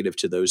 Nothing negative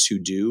to those who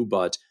do,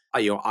 but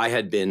I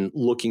had been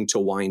looking to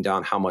wind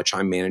down how much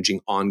I'm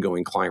managing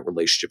ongoing client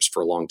relationships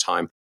for a long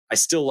time. I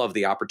still love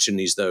the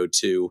opportunities, though,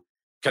 to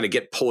kind of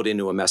get pulled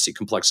into a messy,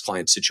 complex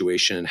client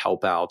situation and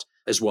help out,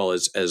 as well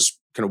as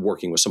kind of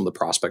working with some of the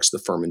prospects of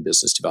the firm in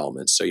business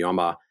development. So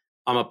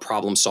I'm a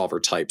problem solver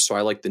type. So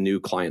I like the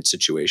new client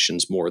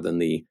situations more than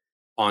the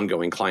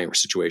ongoing client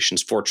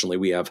situations. Fortunately,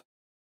 we have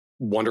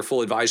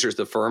wonderful advisors at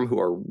the firm who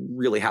are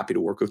really happy to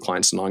work with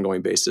clients on an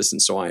ongoing basis.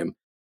 And so I am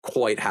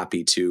quite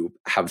happy to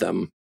have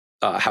them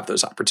have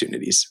those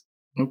opportunities.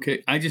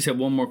 Okay. I just have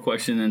one more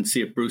question and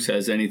see if Bruce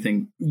has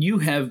anything. You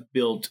have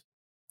built,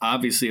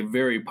 obviously, a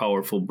very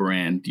powerful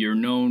brand. You're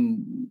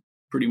known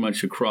pretty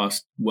much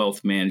across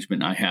wealth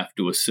management, I have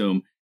to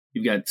assume.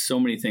 You've got so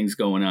many things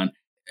going on.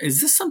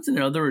 Is this something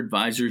that other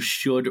advisors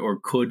should or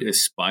could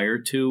aspire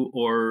to,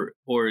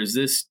 or is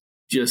this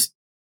just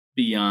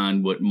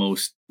beyond what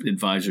most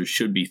advisors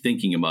should be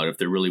thinking about if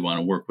they really want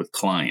to work with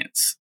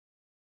clients?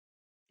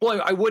 Well,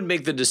 I would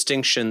make the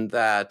distinction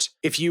that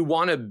if you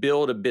want to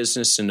build a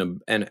business and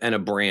a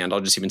brand,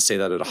 I'll just even say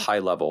that at a high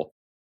level,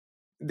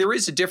 there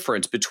is a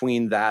difference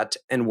between that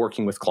and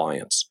working with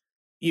clients.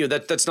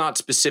 That's not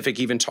specific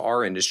even to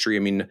our industry. I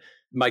mean,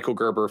 Michael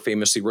Gerber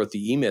famously wrote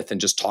the E-Myth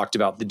and just talked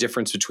about the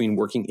difference between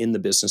working in the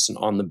business and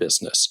on the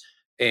business.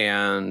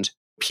 And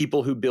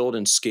people who build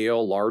and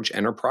scale large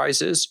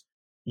enterprises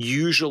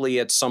usually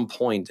at some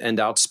point end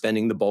out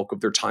spending the bulk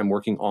of their time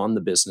working on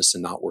the business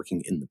and not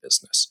working in the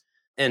business.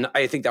 And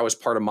I think that was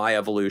part of my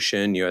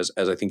evolution, as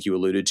I think you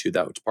alluded to,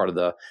 that was part of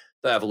the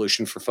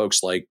evolution for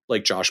folks like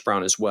Josh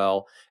Brown as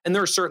well. And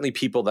there are certainly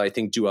people that I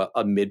think do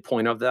a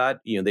midpoint of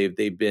that.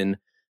 They've been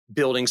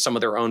building some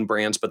of their own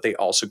brands, but they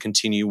also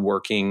continue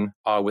working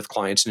with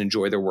clients and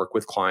enjoy their work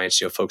with clients.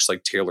 Folks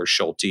like Taylor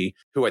Schulte,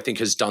 who I think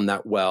has done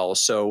that well.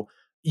 So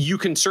you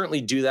can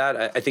certainly do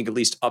that, I think, at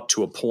least up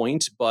to a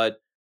point. But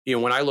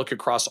when I look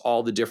across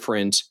all the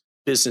different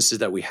businesses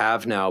that we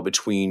have now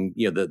between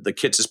the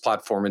Kitces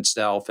platform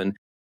itself and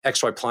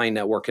XY Planning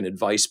Network and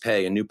Advice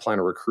Pay and New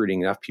Planner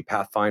Recruiting and FP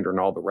Pathfinder and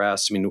all the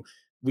rest, I mean,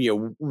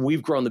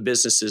 we've grown the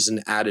businesses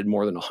and added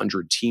more than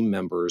 100 team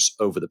members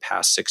over the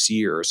past 6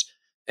 years.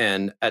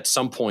 And at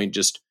some point,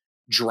 just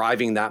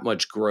driving that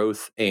much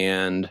growth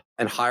and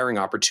hiring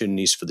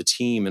opportunities for the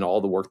team and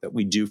all the work that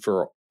we do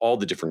for all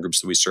the different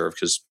groups that we serve,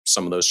 because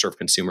some of those serve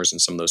consumers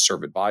and some of those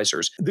serve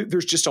advisors,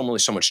 there's just only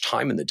so much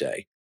time in the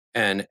day.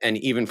 And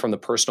even from the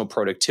personal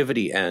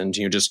productivity end,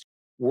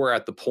 we're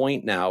at the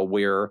point now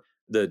where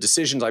the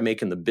decisions I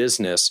make in the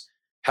business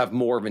have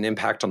more of an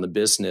impact on the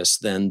business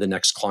than the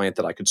next client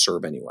that I could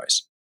serve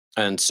anyways.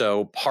 And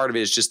so part of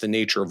it is just the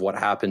nature of what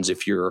happens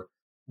if you're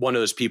one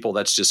of those people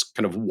that's just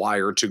kind of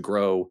wired to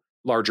grow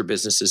larger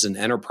businesses and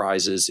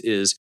enterprises.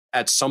 Is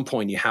at some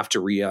point you have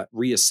to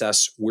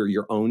reassess where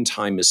your own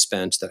time is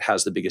spent that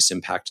has the biggest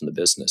impact on the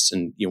business.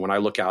 And when I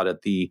look out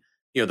at the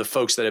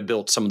folks that have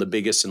built some of the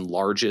biggest and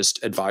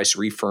largest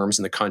advisory firms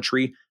in the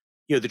country,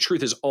 the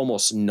truth is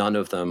almost none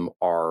of them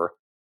are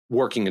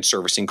working and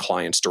servicing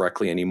clients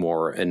directly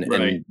anymore.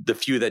 And the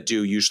few that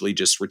do usually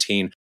just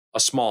retain a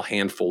small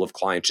handful of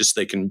clients, just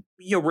so they can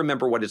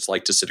remember what it's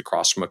like to sit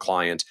across from a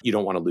client. You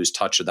don't want to lose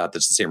touch of that.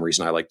 That's the same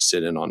reason I like to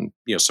sit in on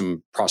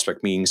some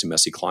prospect meetings and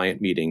messy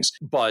client meetings.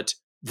 But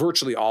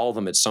virtually all of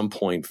them at some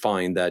point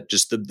find that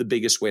just the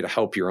biggest way to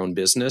help your own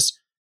business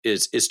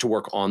is to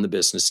work on the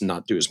business and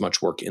not do as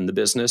much work in the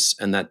business.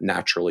 And that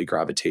naturally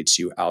gravitates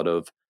you out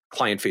of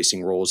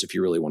client-facing roles if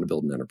you really want to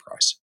build an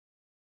enterprise.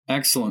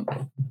 Excellent.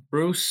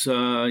 Bruce,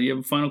 you have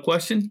a final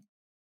question?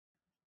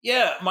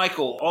 Yeah,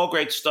 Michael, all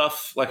great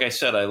stuff. Like I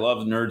said, I love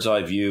Nerd's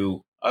Eye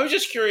View. I was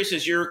just curious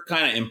as your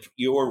kind of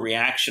your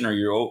reaction or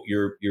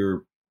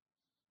your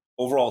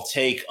overall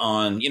take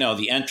on,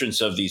 the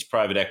entrance of these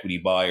private equity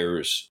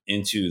buyers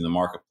into the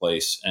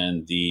marketplace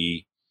and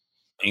the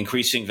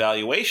increasing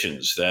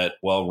valuations that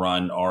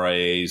well-run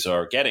RIAs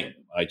are getting.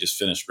 I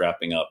just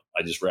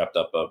wrapped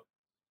up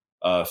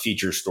a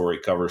feature story,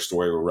 cover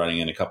story we're running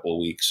in a couple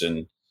of weeks.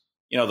 And,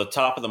 the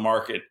top of the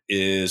market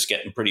is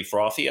getting pretty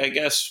frothy, I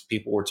guess.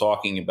 People were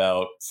talking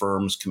about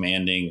firms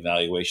commanding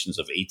valuations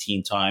of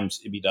 18 times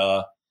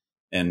EBITDA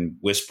and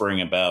whispering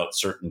about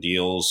certain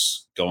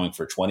deals going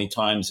for 20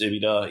 times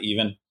EBITDA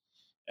even.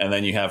 And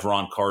then you have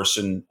Ron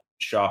Carson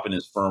shopping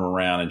his firm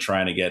around and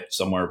trying to get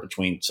somewhere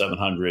between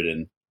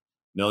 700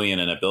 million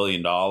and $1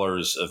 billion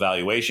of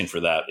valuation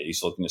for that.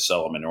 He's looking to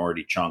sell a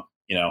minority chunk,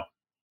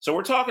 So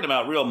we're talking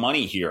about real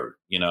money here,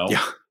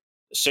 Yeah.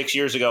 6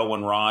 years ago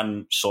when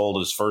Ron sold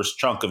his first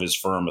chunk of his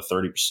firm, a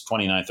 30%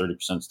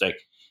 stake,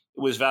 it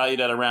was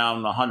valued at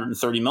around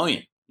 130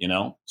 million,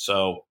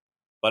 So,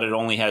 but it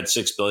only had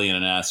 6 billion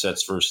in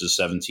assets versus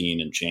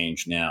 17 and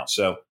change now.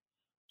 So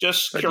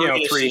just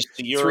curious as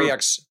to your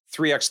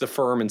 3x the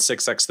firm and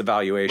 6x the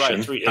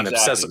valuation. Right, kind of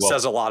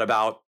says a lot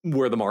about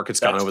where the market's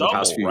gone over the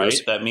past few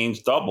years. That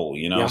means double,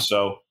 Yeah.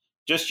 So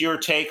just your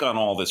take on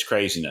all this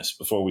craziness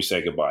before we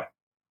say goodbye.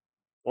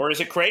 Or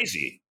is it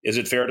crazy? Is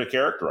it fair to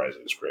characterize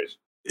it as crazy?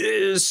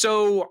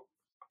 So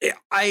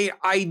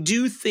I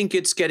do think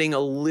it's getting a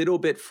little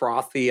bit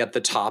frothy at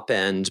the top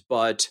end,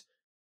 but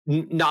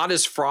not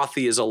as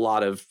frothy as a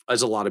lot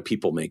of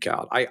people make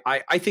out.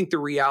 I think the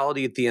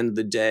reality at the end of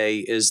the day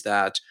is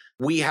that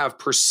we have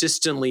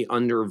persistently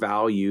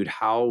undervalued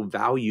how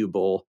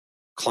valuable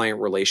client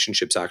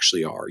relationships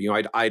actually are.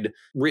 I'd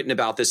written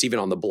about this even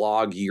on the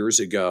blog years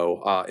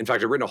ago. In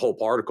fact, I'd written a whole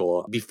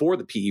article before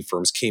the PE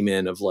firms came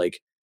in of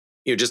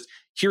just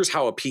here's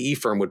how a PE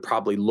firm would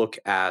probably look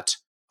at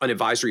an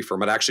advisory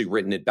firm. I'd actually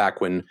written it back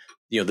when,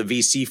 the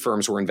VC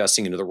firms were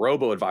investing into the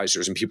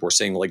robo-advisors and people were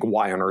saying,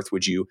 why on earth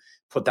would you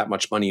put that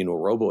much money into a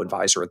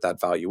robo-advisor at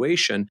that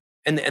valuation?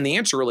 And the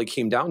answer really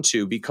came down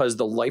to because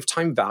the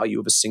lifetime value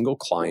of a single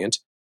client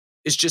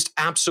is just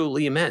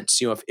absolutely immense.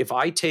 If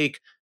I take,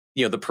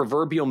 the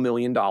proverbial $1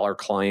 million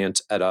client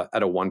at a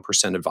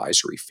 1%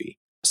 advisory fee,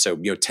 so,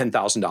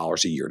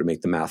 $10,000 a year to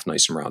make the math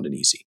nice and round and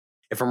easy.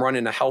 If I'm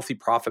running a healthy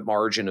profit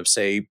margin of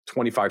say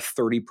 25,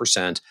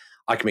 30%,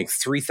 I can make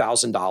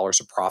 $3,000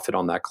 of profit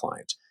on that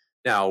client.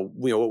 Now,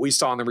 what we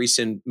saw in the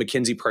recent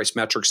McKinsey Price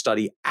Metric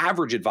study,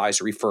 average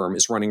advisory firm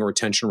is running a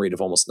retention rate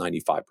of almost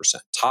 95%.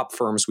 Top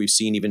firms we've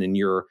seen even in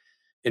your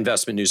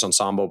investment news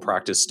ensemble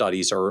practice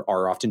studies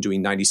are often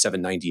doing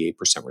 97, 98%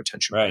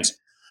 retention rates.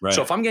 Right.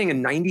 So if I'm getting a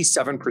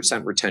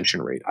 97%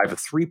 retention rate, I have a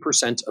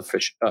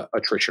 3%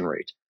 attrition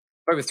rate.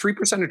 If I have a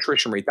 3%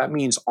 attrition rate, that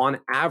means on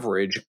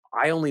average,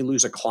 I only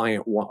lose a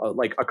client.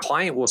 A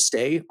client will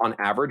stay on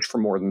average for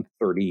more than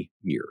 30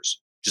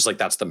 years. Just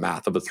that's the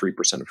math of a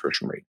 3%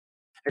 attrition rate.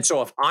 And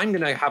so if I'm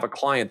going to have a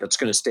client that's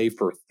going to stay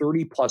for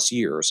 30 plus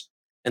years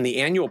and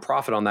the annual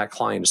profit on that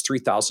client is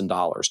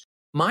 $3,000,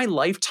 my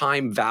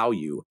lifetime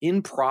value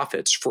in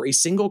profits for a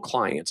single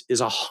client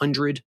is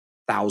 $100,000,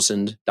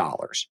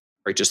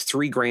 right? Just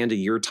 $3,000 a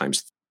year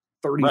times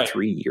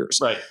 33 years.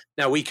 Right.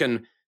 Now we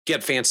can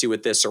get fancy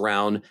with this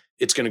around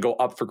it's going to go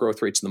up for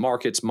growth rates in the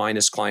markets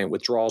minus client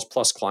withdrawals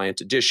plus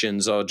client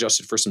additions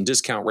adjusted for some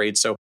discount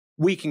rates. So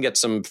we can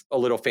get a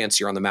little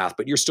fancier on the math,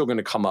 but you're still going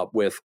to come up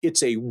with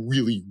it's a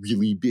really,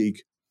 really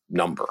big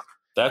number.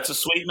 That's a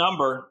sweet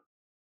number.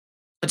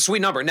 It's a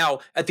sweet number.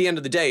 Now, at the end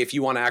of the day, if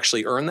you want to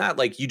actually earn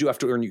that, you do have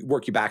to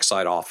work your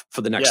backside off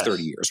for the next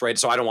 30 years, right?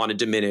 So I don't want to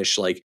diminish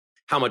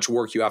how much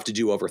work you have to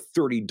do over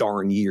 30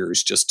 darn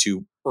years just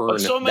to earn that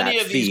fee. So many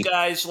of these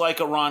guys, like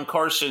a Ron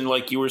Carson,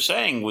 like you were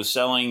saying, was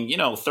selling,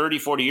 30,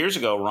 40 years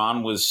ago,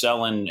 Ron was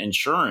selling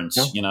insurance,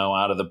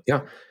 out of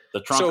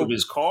the trunk of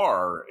his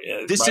car.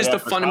 This is the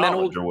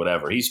fundamental or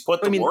whatever. He's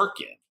put the work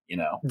in.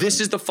 This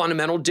is the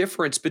fundamental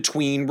difference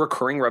between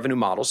recurring revenue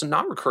models and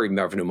not recurring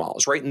revenue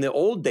models, right? In the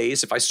old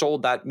days, if I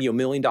sold that $1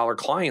 million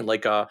client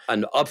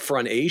an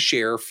upfront A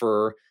share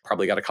for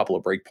probably got a couple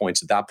of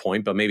breakpoints at that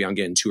point, but maybe I'm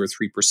getting 2 or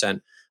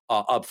 3%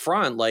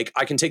 upfront.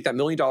 I can take that $1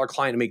 million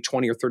client and make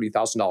 $20,000 or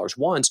 $30,000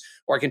 once,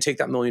 or I can take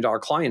that $1 million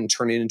client and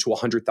turn it into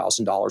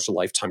 $100,000 of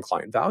lifetime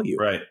client value.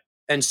 Right.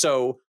 And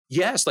so,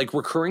 yes,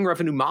 recurring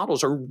revenue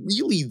models are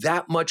really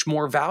that much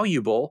more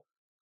valuable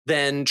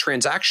than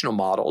transactional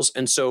models.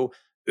 And so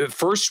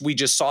first, we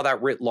just saw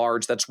that writ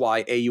large. That's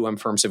why AUM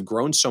firms have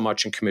grown so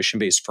much and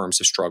commission-based firms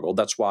have struggled.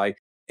 That's why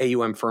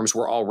AUM firms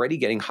were already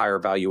getting higher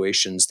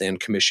valuations than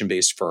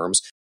commission-based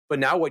firms. But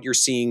now what you're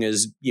seeing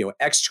is,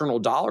 external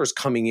dollars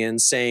coming in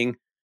saying,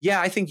 yeah,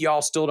 I think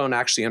y'all still don't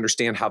actually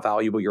understand how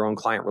valuable your own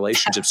client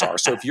relationships are.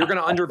 So if you're going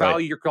to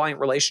undervalue your client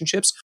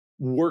relationships,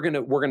 we're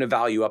gonna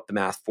value up the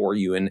math for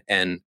you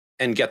and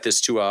get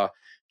this to a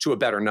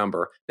better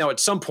number. Now, at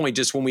some point,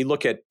 just when we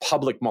look at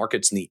public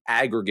markets in the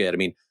aggregate, I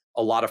mean,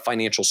 a lot of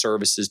financial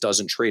services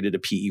doesn't trade at a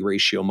PE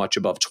ratio much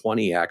above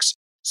 20x.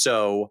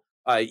 So,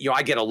 I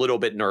get a little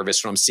bit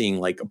nervous when I'm seeing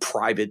like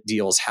private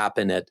deals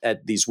happen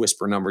at these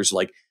whisper numbers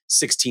like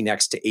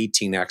 16x to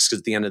 18x, because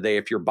at the end of the day,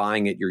 if you're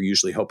buying it, you're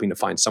usually hoping to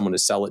find someone to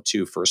sell it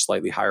to for a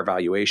slightly higher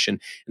valuation.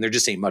 And there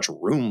just ain't much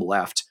room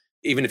left.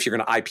 Even if you're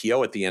going to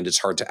IPO at the end, it's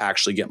hard to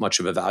actually get much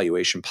of a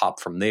valuation pop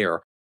from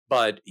there.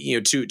 But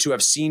to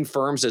have seen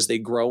firms as they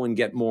grow and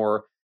get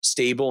more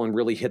stable and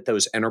really hit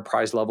those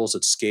enterprise levels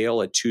at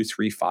scale at $2,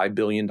 $3, $5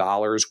 billion,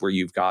 where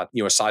you've got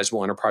a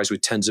sizable enterprise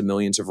with tens of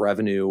millions of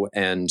revenue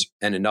and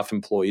enough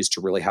employees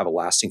to really have a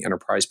lasting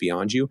enterprise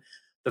beyond you.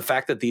 The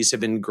fact that these have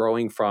been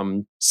growing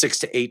from 6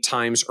 to 8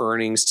 times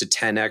earnings to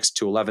 10x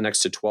to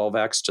 11x to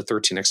 12x to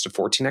 13x to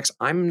 14x,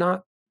 I'm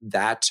not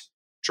that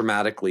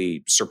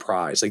dramatically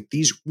surprised. Like,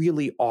 these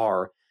really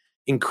are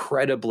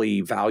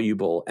incredibly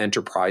valuable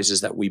enterprises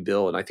that we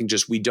build. And I think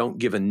just we don't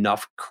give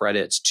enough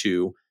credits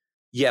to,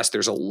 yes,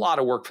 there's a lot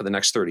of work for the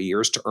next 30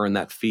 years to earn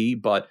that fee,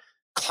 but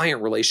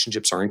client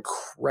relationships are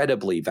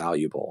incredibly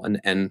valuable.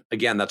 And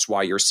again, that's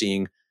why you're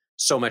seeing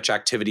so much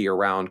activity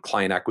around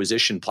client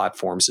acquisition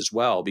platforms as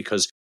well,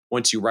 because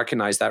once you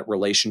recognize that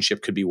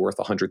relationship could be worth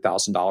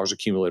 $100,000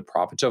 accumulated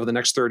profits over the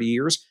next 30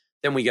 years,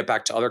 then we get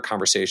back to other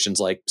conversations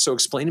like, so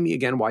explain to me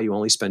again why you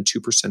only spend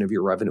 2% of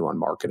your revenue on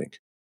marketing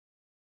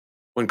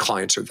when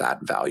clients are that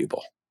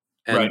valuable.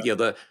 And right.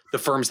 The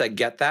firms that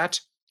get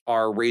that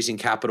are raising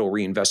capital,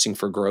 reinvesting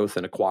for growth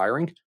and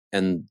acquiring,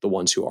 and the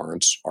ones who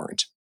aren't.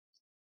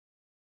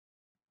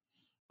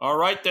 All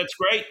right, that's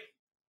great.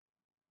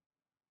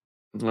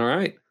 All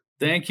right.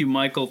 Thank you,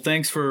 Michael.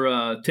 Thanks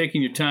for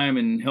taking your time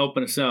and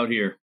helping us out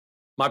here.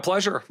 My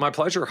pleasure. My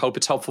pleasure. Hope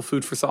it's helpful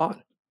food for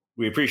thought.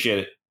 We appreciate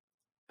it.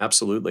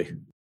 Absolutely.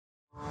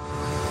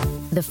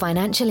 The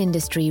financial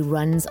industry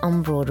runs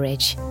on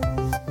Broadridge.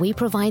 We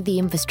provide the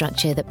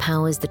infrastructure that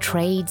powers the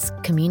trades,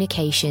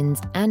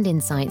 communications, and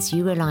insights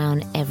you rely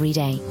on every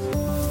day.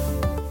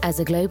 As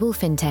a global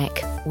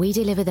fintech, we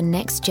deliver the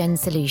next-gen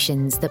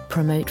solutions that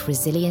promote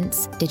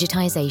resilience,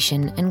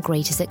 digitization, and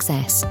greater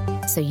success,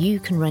 so you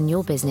can run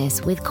your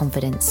business with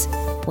confidence.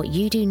 What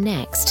you do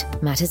next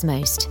matters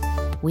most.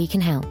 We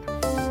can help.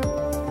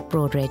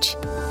 Broadridge.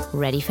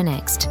 Ready for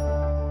next.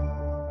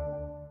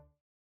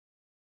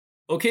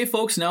 Okay,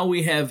 folks, now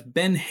we have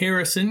Ben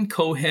Harrison,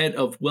 co-head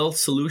of Wealth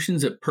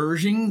Solutions at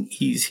Pershing.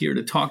 He's here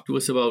to talk to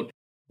us about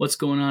what's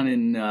going on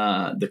in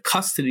the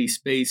custody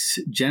space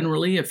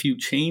generally, a few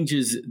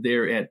changes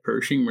there at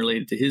Pershing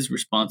related to his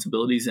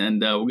responsibilities.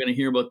 And we're going to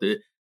hear about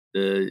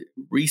the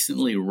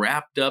recently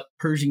wrapped up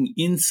Pershing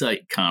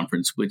INSITE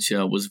conference, which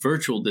was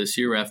virtual this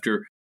year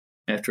after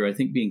I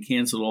think being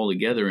canceled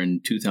altogether in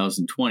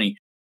 2020.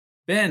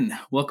 Ben,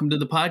 welcome to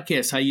the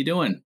podcast. How you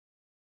doing?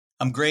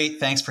 I'm great.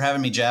 Thanks for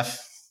having me,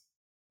 Jeff.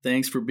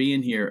 Thanks for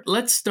being here.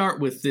 Let's start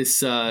with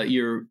this,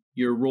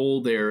 your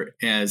role there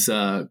as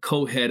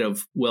co-head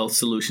of Wealth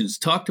Solutions.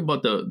 Talked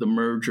about the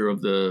merger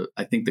of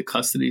the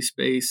custody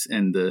space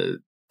and the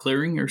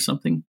clearing or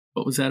something.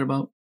 What was that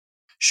about?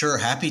 Sure,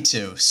 happy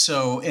to.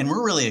 So, and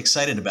we're really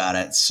excited about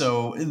it.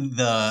 So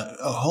the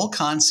whole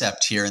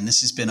concept here, and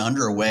this has been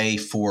underway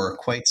for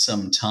quite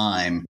some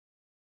time,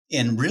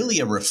 and really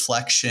a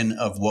reflection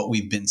of what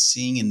we've been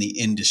seeing in the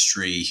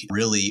industry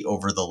really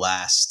over the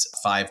last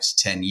 5 to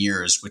 10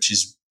 years, which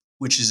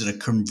is a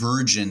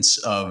convergence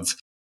of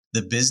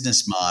the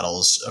business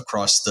models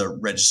across the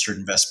registered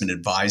investment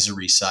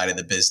advisory side of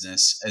the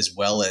business, as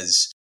well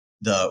as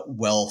the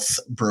wealth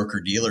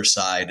broker-dealer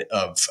side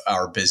of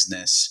our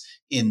business,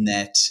 in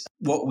that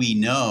what we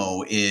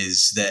know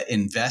is that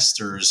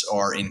investors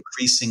are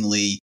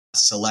increasingly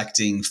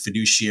selecting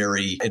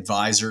fiduciary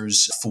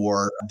advisors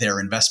for their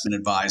investment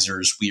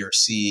advisors. We are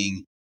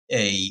seeing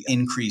a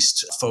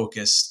increased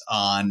focus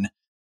on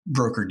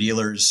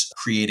broker-dealers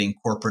creating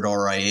corporate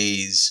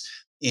RIAs.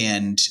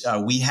 And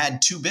we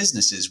had two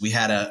businesses. We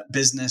had a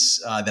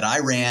business that I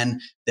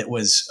ran that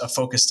was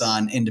focused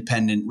on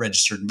independent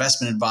registered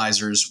investment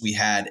advisors. We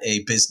had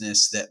a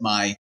business that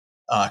my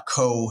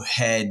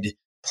co-head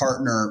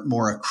partner,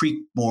 Maura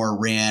Creekmore,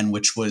 ran,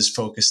 which was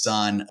focused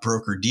on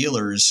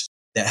broker-dealers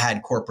that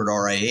had corporate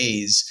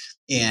RIAs.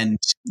 And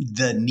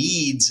the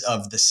needs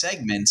of the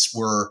segments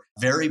were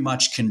very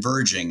much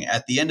converging.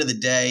 At the end of the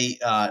day,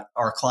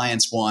 our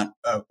clients want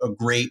a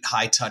great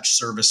high-touch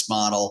service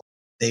model.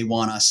 They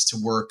want us to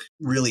work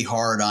really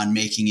hard on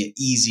making it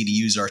easy to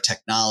use our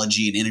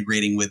technology and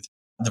integrating with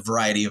the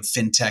variety of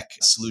fintech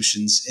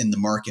solutions in the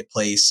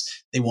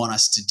marketplace. They want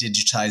us to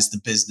digitize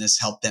the business,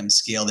 help them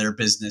scale their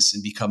business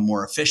and become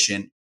more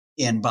efficient.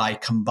 And by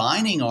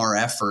combining our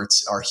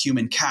efforts, our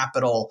human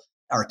capital,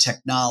 our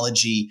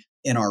technology,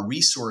 and our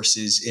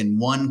resources in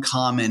one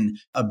common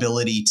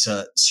ability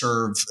to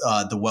serve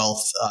the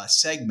wealth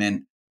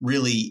segment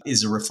really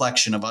is a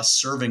reflection of us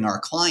serving our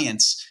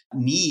clients'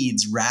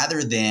 needs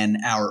rather than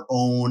our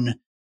own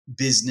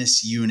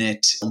business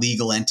unit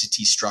legal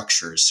entity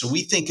structures. So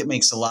we think it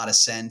makes a lot of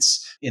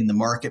sense in the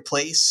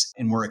marketplace,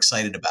 and we're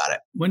excited about it.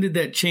 When did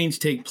that change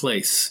take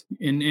place?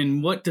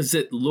 And what does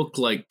it look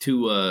like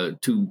to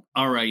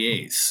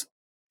RIAs?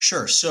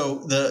 Sure. So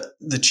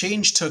the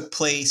change took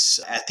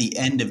place at the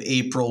end of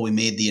April. We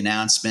made the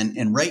announcement,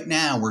 and right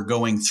now we're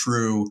going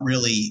through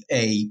really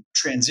a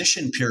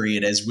transition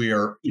period as we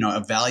are,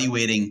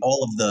 evaluating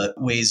all of the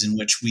ways in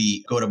which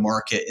we go to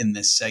market in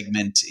this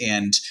segment,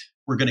 and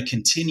we're going to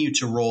continue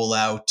to roll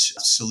out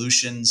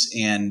solutions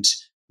and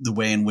the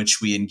way in which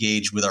we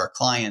engage with our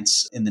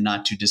clients in the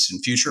not too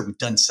distant future. We've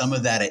done some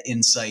of that at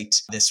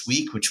INSITE this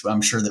week, which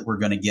I'm sure that we're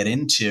going to get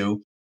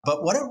into.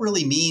 But what it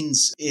really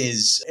means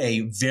is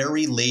a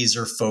very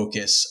laser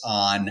focus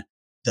on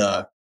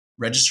the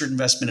registered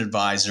investment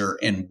advisor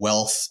and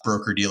wealth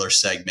broker-dealer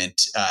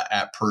segment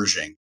at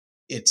Pershing.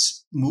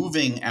 It's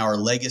moving our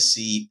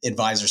legacy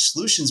advisor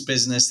solutions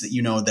business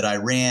that I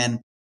ran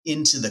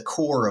into the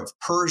core of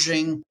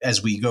Pershing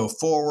as we go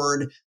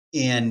forward,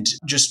 and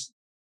just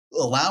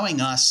allowing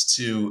us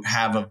to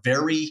have a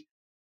very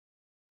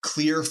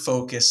clear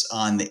focus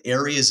on the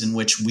areas in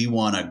which we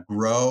want to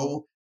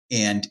grow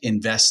and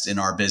invest in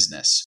our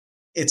business.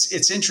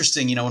 It's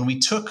interesting, when we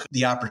took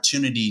the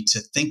opportunity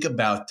to think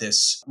about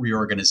this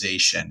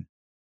reorganization,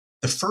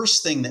 the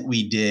first thing that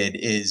we did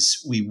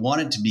is we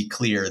wanted to be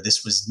clear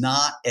this was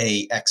not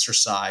an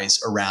exercise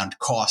around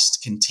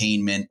cost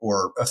containment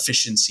or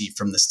efficiency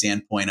from the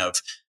standpoint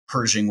of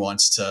Pershing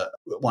wants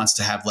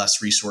to have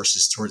less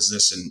resources towards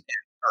this and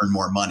earn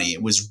more money.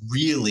 It was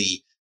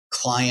really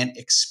client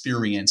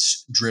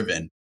experience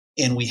driven.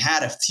 And we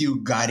had a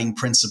few guiding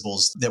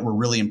principles that were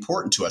really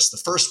important to us. The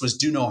first was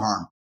do no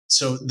harm.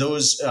 So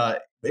those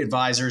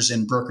advisors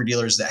and broker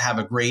dealers that have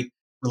a great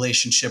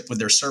relationship with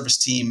their service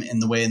team and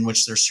the way in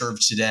which they're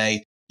served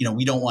today,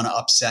 we don't want to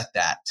upset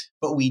that.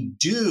 But we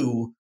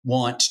do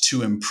want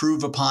to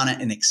improve upon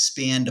it and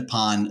expand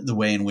upon the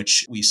way in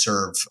which we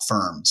serve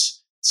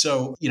firms.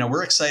 So,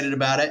 we're excited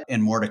about it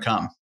and more to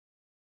come.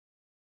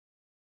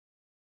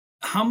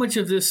 How much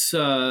of this,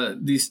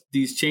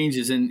 these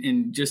changes,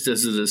 and just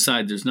as an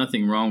aside, there's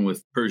nothing wrong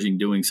with Pershing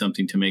doing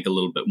something to make a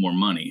little bit more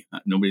money.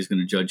 Nobody's going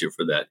to judge you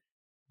for that.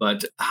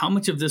 But how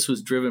much of this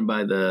was driven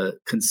by the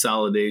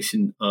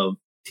consolidation of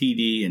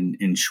TD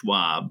and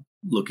Schwab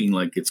looking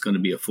like it's going to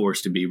be a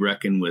force to be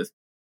reckoned with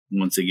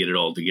once they get it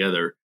all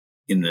together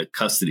in the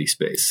custody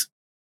space?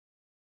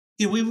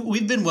 Yeah,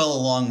 we've been well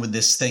along with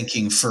this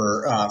thinking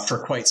for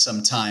quite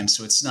some time.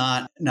 So it's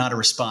not a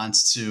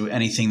response to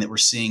anything that we're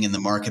seeing in the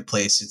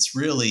marketplace. It's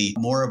really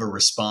more of a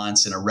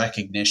response and a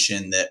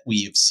recognition that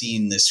we have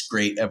seen this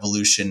great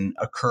evolution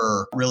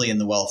occur really in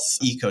the wealth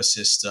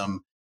ecosystem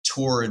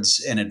towards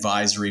an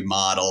advisory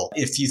model.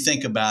 If you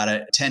think about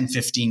it, 10,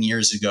 15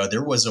 years ago,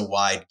 there was a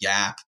wide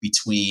gap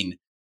between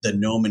the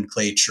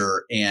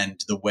nomenclature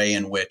and the way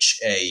in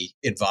which a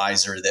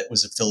advisor that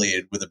was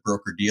affiliated with a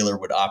broker dealer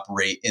would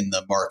operate in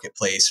the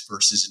marketplace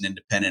versus an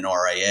independent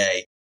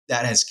RIA.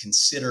 That has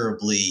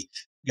considerably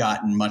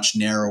gotten much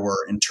narrower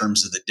in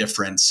terms of the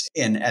difference.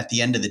 And at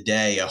the end of the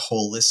day, a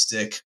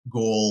holistic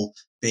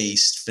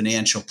goal-based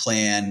financial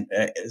plan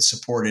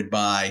supported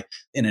by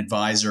an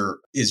advisor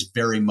is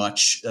very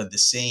much the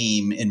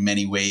same in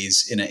many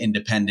ways in an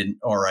independent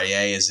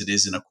RIA as it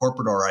is in a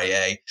corporate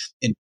RIA,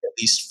 at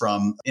least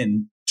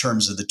in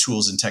terms of the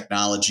tools and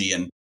technology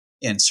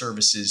and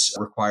services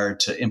required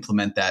to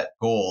implement that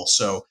goal.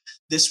 So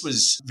this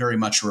was very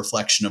much a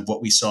reflection of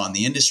what we saw in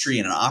the industry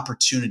and an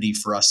opportunity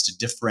for us to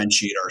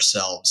differentiate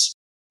ourselves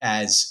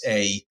as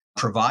a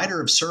provider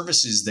of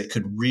services that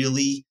could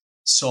really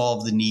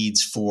solve the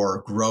needs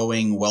for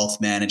growing wealth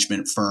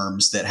management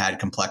firms that had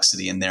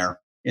complexity in their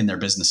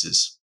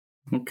businesses.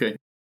 Okay.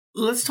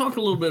 Let's talk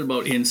a little bit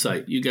about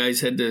INSITE. You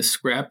guys had to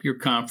scrap your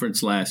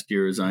conference last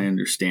year, as I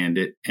understand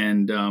it,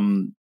 and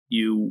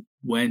you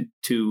went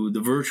to the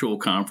virtual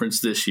conference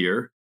this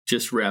year,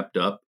 just wrapped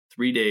up,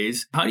 3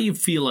 days. How do you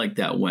feel like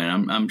that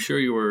went? I'm sure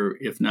you were,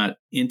 if not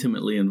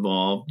intimately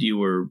involved, you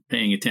were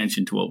paying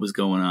attention to what was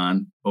going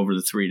on over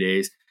the 3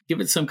 days.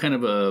 Give it some kind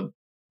of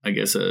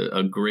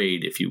a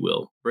grade, if you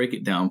will. Break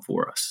it down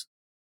for us.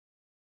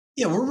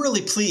 Yeah, we're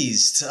really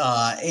pleased.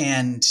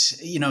 And,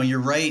 you're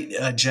right,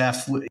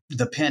 Jeff,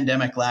 the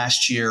pandemic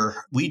last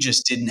year, we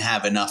just didn't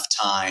have enough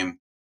time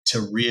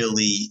to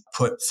really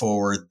put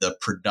forward the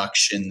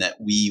production that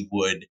we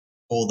would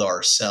hold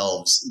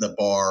ourselves, the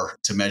bar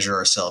to measure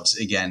ourselves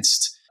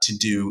against to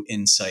do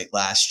INSITE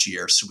last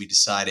year. So we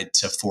decided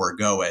to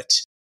forego it.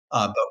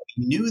 But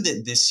we knew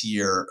that this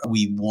year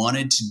we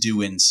wanted to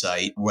do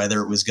INSITE,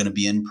 whether it was going to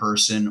be in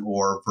person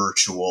or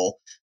virtual.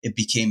 It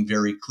became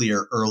very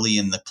clear early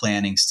in the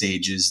planning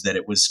stages that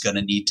it was going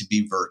to need to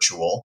be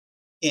virtual.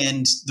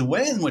 And the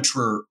way in which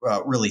we're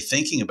really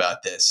thinking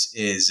about this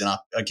is, and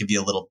I'll give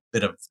you a little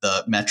bit of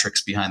the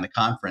metrics behind the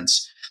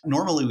conference.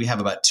 Normally, we have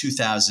about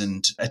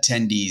 2,000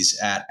 attendees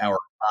at our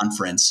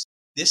conference.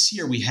 This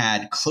year, we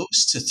had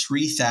close to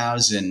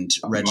 3,000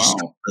 registered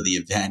for the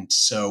event.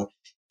 So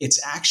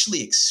it's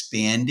actually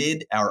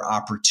expanded our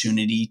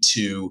opportunity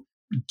to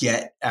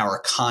get our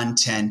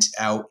content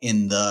out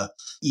in the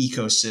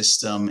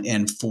ecosystem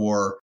and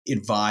for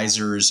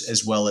advisors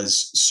as well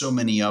as so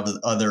many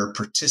other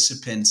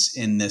participants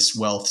in this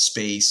wealth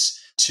space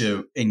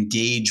to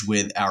engage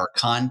with our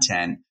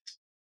content.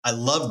 I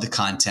loved the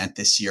content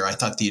this year. I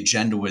thought the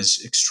agenda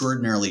was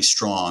extraordinarily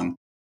strong.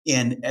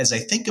 And as I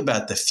think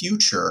about the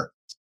future,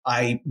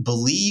 I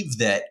believe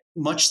that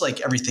much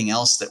like everything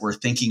else that we're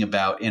thinking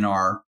about in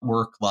our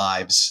work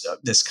lives,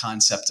 this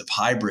concept of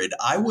hybrid,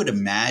 I would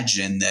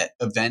imagine that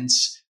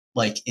events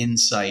like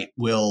INSITE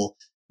will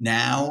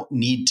now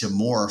need to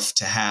morph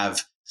to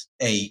have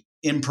a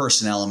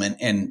in-person element,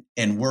 and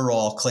we're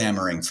all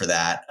clamoring for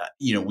that.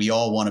 We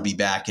all want to be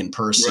back in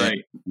person,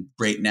 right.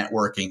 Great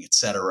networking, et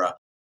cetera.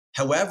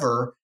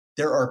 However,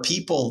 there are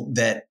people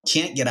that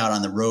can't get out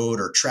on the road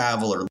or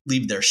travel or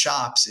leave their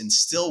shops and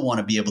still want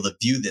to be able to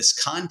view this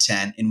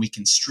content, and we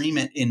can stream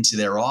it into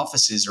their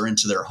offices or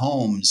into their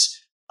homes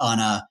on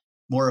a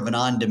more of an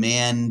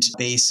on-demand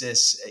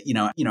basis,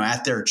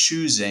 at their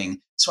choosing.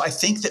 So I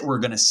think that we're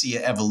going to see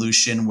an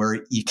evolution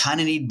where you kind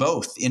of need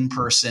both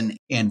in-person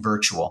and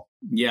virtual.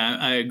 Yeah,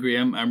 I agree.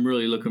 I'm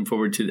really looking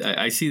forward to that.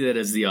 I see that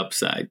as the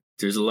upside.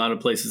 There's a lot of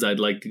places I'd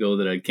like to go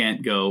that I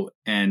can't go.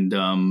 And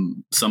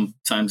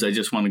sometimes I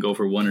just want to go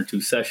for 1 or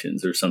 2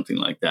 sessions or something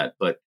like that.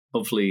 But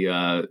hopefully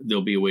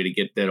there'll be a way to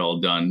get that all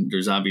done.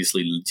 There's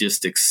obviously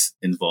logistics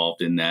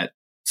involved in that.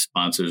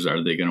 Sponsors,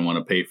 are they going to want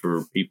to pay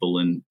for people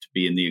to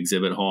be in the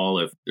exhibit hall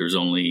if there's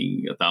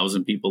only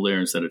 1,000 people there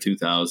instead of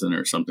 2,000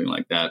 or something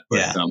like that? But,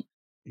 yeah,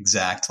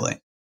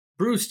 exactly.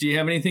 Bruce, do you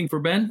have anything for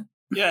Ben?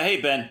 Yeah. Hey,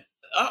 Ben.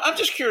 I'm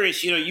just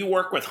curious, you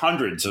work with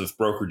hundreds of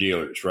broker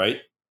dealers, right?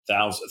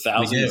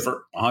 1,000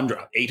 for 100,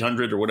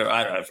 800 or whatever.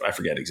 I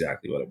forget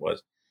exactly what it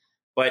was.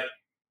 But,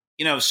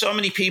 so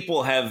many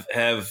people have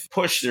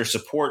pushed their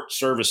support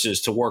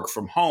services to work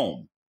from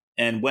home.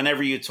 And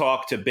whenever you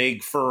talk to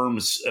big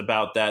firms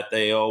about that,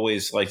 they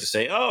always like to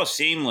say, oh,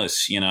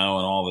 seamless, and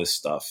all this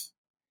stuff.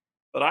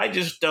 But I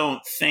just don't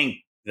think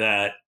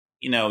that,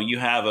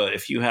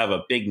 if you have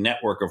a big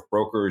network of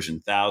brokers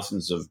and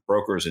thousands of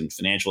brokers and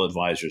financial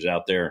advisors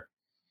out there,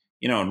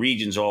 in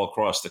regions all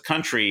across the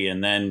country,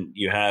 and then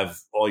you have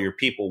all your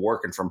people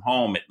working from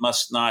home, it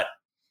must not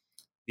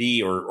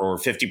be or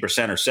 50%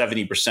 or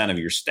 70% of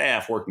your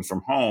staff working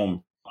from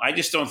home. I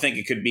just don't think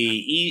it could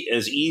be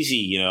as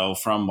easy,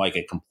 from like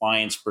a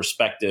compliance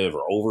perspective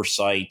or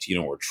oversight,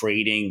 or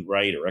trading,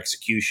 right, or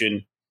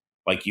execution,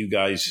 like you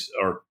guys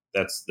are.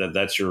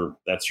 That's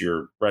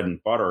your bread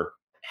and butter.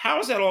 How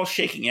is that all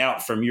shaking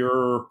out from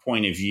your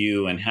point of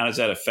view, and how does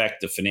that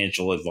affect the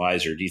financial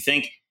advisor? Do you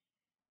think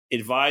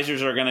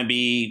advisors are going to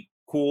be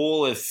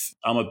cool if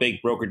I'm a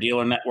big broker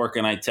dealer network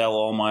and I tell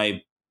all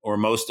my or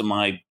most of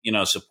my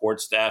support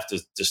staff to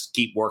just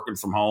keep working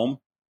from home?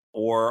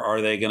 Or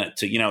are they going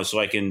to, so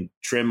I can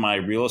trim my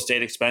real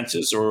estate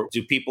expenses? Or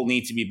do people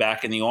need to be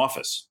back in the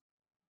office?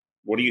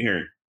 What are you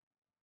hearing?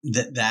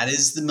 That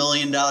is the $1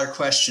 million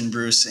question,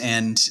 Bruce.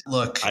 And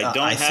look, I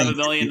don't have $1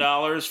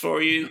 million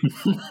for you,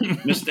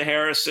 Mr.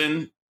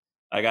 Harrison.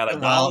 I got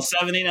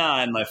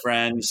 $1.79, my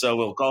friend. So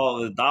we'll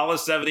call it the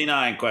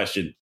 $1.79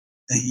 question.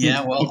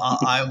 Yeah, well,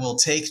 I will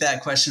take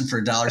that question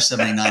for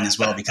 $1.79 as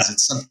well, because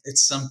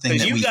it's something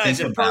that you guys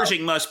at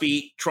Pershing must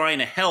be trying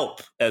to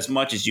help as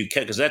much as you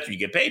can, because that's what you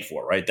get paid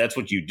for, right? That's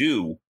what you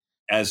do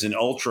as an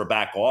ultra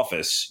back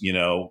office,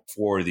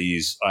 for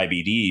these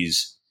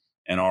IBDs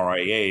and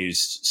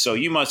RIAs. So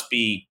you must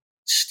be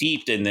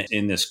steeped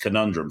in this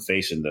conundrum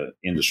facing the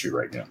industry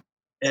right now.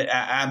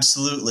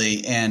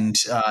 Absolutely, and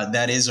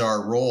that is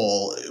our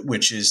role,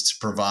 which is to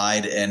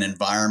provide an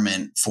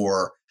environment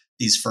for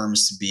these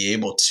firms to be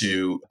able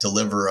to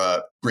deliver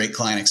a great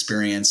client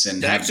experience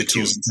and have the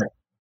tools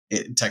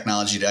and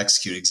technology to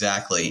execute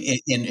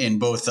exactly in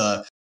both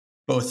a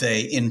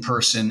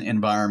in-person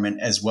environment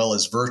as well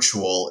as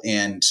virtual.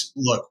 And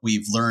look,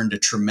 we've learned a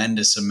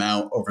tremendous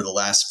amount over the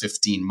last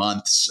 15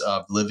 months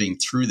of living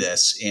through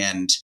this.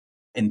 And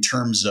in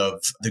terms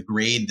of the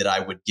grade that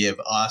I would give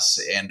us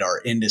and our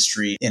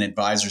industry and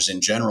advisors in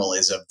general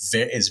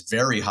is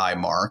very high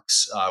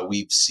marks.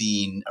 We've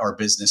seen our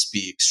business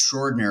be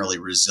extraordinarily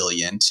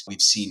resilient. We've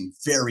seen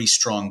very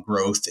strong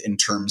growth in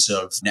terms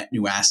of net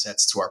new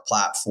assets to our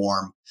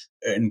platform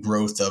and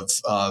growth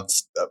of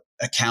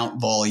account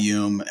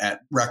volume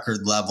at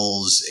record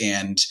levels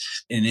and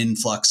an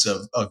influx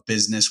of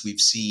business.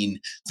 We've seen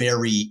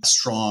very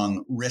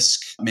strong risk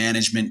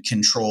management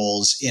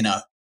controls in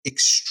a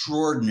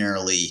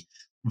extraordinarily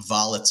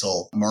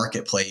volatile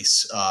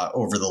marketplace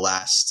over the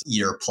last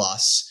year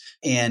plus.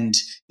 And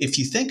if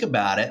you think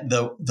about it,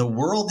 the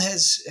world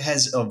has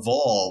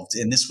evolved,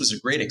 and this was a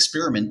great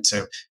experiment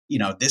to,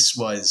 this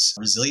was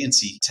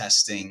resiliency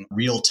testing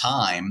real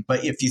time.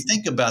 But if you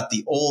think about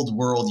the old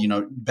world,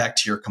 back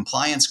to your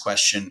compliance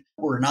question,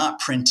 we're not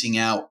printing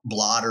out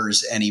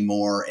blotters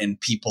anymore, and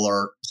people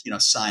are,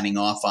 signing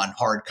off on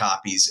hard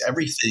copies.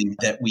 Everything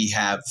that we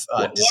have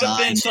designed. What have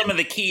been some of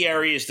the key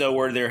areas, though,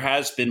 where there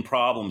has been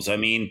problems? I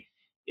mean,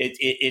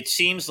 it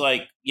seems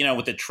like,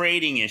 with the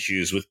trading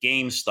issues with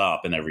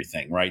GameStop and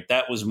everything, right?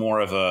 That was more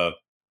of a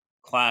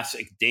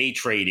classic day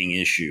trading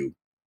issue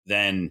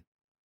than,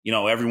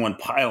 everyone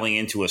piling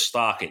into a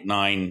stock at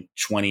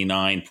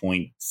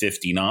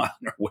 929.59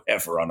 or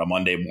whatever on a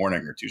Monday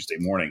morning or Tuesday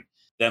morning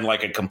than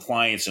like a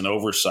compliance and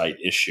oversight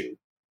issue.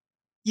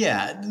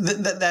 Yeah,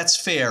 that's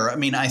fair. I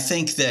mean, I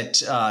think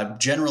that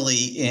generally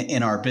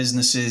in our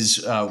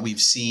businesses, we've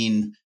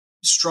seen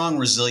strong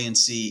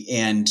resiliency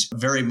and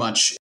very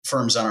much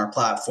firms on our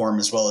platform,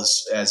 as well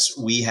as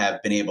we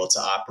have been able to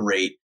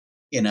operate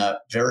in a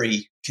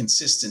very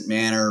consistent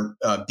manner,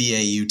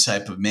 BAU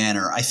type of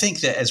manner. I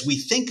think that as we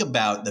think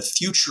about the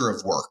future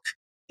of work,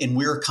 and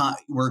we're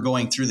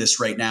going through this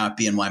right now at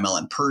BNY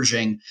Mellon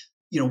Pershing,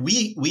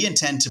 we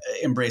intend to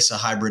embrace a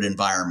hybrid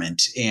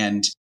environment,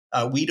 and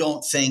we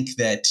don't think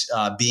that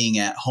being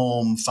at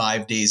home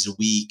 5 days a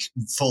week,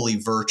 fully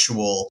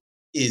virtual,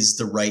 is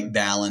the right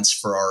balance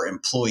for our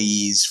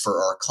employees,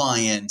 for our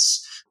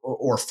clients,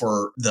 or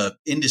for the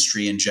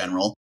industry in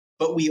general.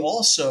 But we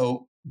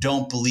also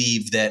don't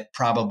believe that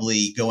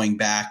probably going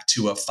back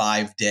to a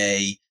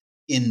 5-day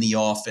in the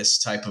office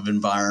type of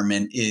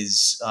environment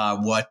is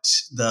what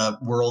the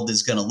world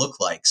is going to look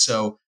like.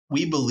 So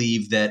we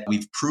believe that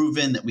we've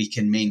proven that we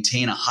can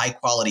maintain a high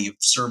quality of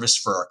service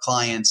for our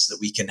clients, that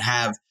we can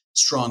have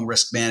strong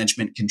risk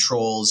management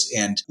controls.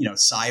 And,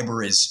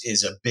 cyber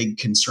is a big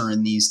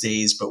concern these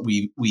days, but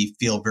we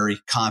feel very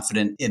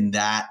confident in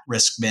that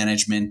risk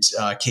management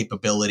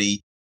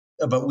capability.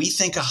 But we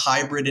think a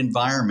hybrid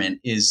environment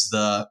is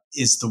the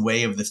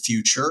way of the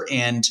future.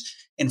 And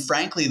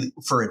frankly,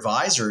 for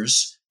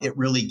advisors, it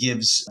really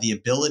gives the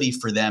ability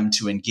for them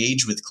to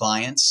engage with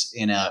clients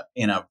in a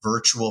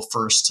virtual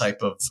first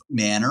type of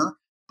manner,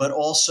 but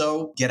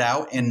also get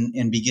out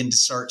and begin to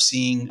start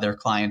seeing their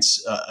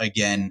clients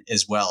again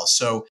as well.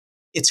 So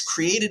it's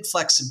created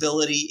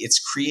flexibility. It's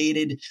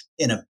created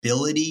an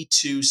ability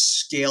to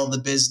scale the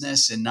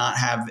business and not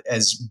have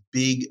as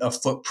big a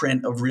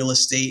footprint of real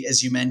estate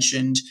as you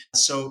mentioned.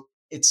 So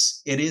it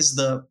is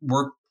the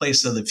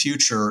workplace of the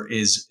future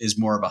is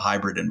more of a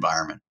hybrid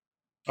environment.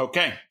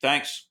 Okay,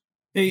 thanks.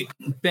 Hey,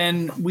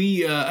 Ben,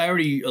 I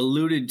already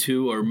alluded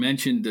to or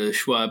mentioned the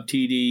Schwab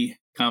TD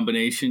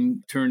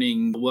combination,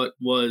 turning what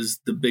was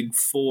the big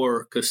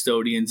four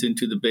custodians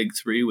into the big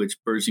three, which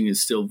Pershing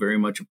is still very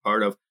much a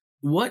part of.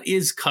 What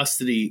is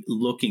custody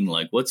looking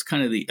like? What's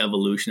kind of the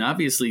evolution?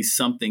 Obviously,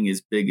 something as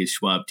big as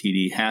Schwab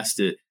TD has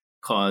to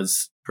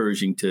cause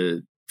Pershing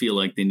to feel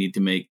like they need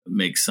to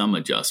make some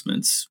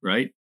adjustments,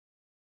 right?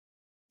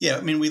 Yeah,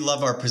 I mean, we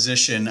love our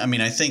position. I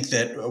mean, I think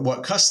that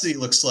what custody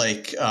looks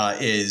like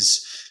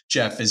is,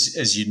 Jeff,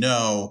 as you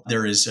know,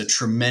 there is a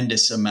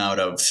tremendous amount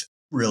of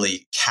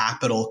really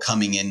capital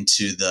coming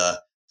into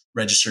the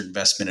registered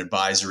investment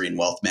advisory and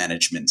wealth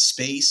management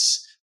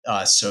space.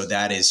 So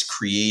that is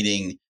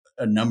creating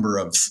a number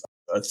of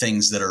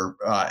things that are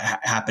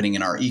happening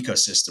in our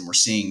ecosystem. We're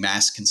seeing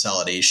mass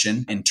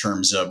consolidation in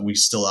terms of we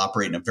still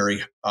operate in a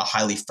very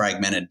highly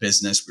fragmented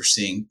business. We're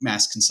seeing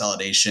mass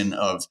consolidation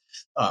of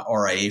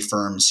RIA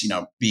firms,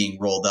 being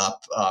rolled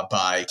up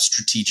by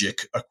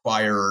strategic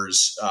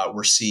acquirers.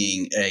 We're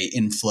seeing a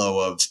inflow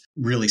of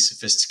really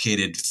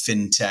sophisticated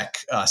fintech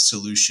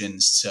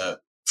solutions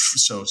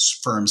so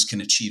firms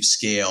can achieve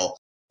scale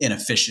and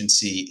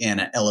efficiency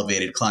and an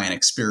elevated client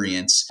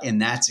experience.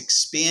 And that's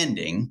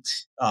expanding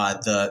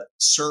the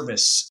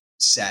service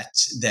set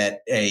that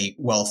a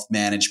wealth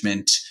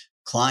management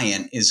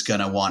client is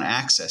going to want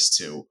access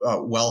to.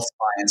 Wealth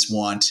clients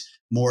want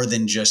more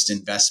than just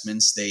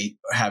investments. They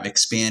have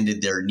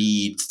expanded their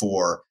need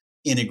for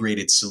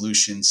integrated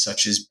solutions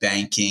such as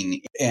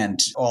banking and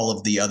all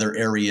of the other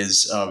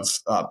areas of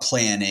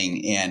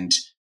planning and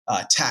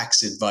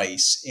tax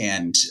advice,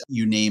 and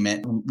you name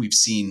it. We've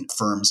seen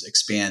firms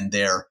expand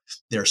their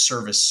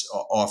service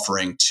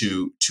offering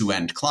to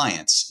end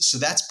clients. So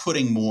that's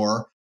putting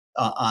more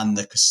on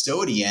the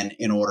custodian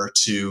in order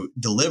to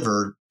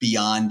deliver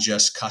beyond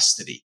just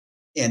custody.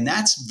 And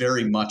that's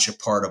very much a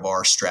part of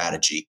our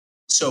strategy.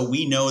 So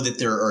we know that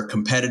there are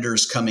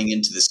competitors coming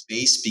into the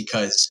space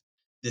because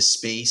this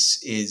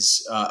space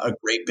is a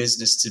great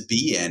business to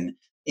be in,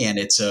 and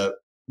it's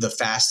the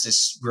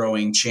fastest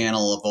growing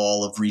channel of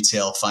all of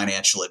retail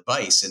financial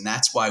advice. And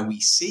that's why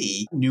we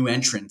see new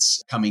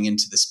entrants coming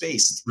into the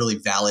space. It's really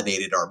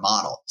validated our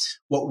model.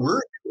 What we're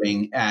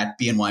doing at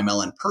BNY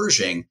Mellon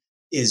Pershing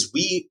is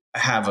we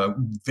have a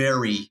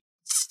very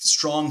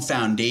strong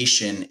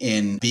foundation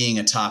in being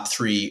a top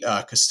three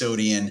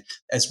custodian,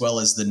 as well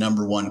as the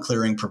number one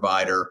clearing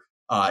provider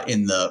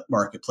in the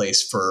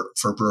marketplace for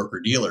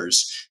broker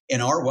dealers.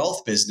 And our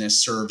wealth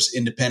business serves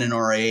independent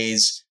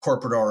RIAs,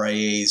 corporate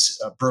RIAs,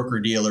 broker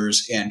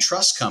dealers, and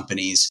trust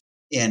companies.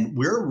 And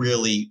we're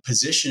really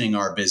positioning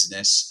our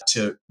business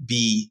to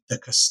be the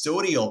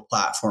custodial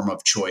platform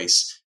of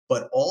choice,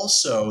 but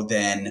also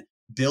then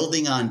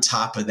building on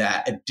top of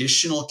that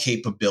additional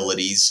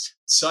capabilities,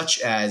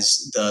 such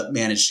as the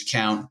managed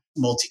account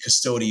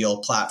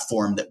multi-custodial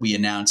platform that we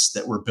announced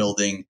that we're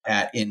building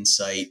at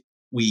INSITE.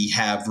 We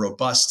have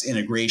robust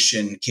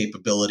integration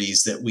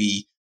capabilities that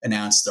we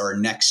announced our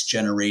next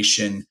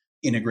generation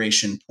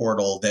integration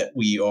portal that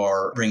we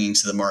are bringing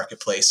to the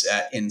marketplace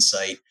at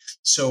INSITE.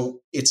 So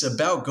it's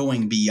about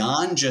going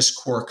beyond just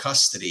core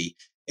custody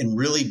and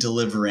really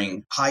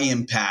delivering high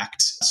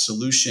impact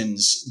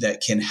solutions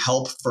that can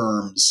help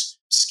firms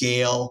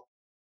scale,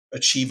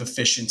 achieve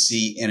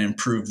efficiency, and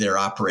improve their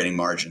operating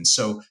margins.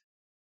 So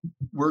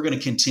we're going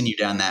to continue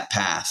down that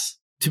path.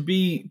 To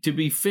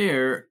be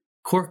fair,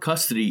 core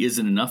custody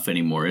isn't enough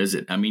anymore, is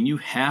it? I mean, you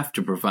have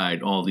to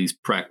provide all these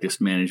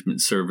practice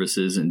management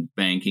services and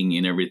banking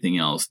and everything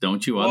else,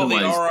 don't you? Well,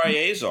 Otherwise, the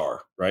RIAs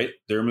are, right?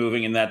 They're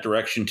moving in that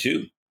direction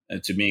too,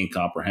 to being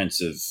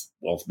comprehensive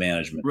wealth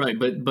management. Right,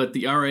 but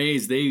the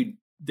RIAs,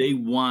 they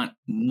want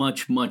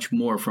much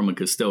more from a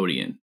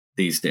custodian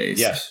these days.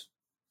 Yes.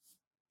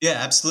 Yeah,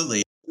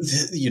 absolutely.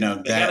 They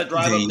got to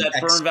drive up that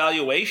firm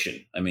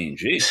valuation. I mean,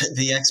 geez.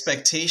 The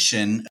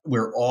expectation,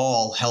 we're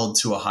all held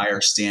to a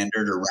higher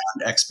standard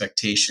around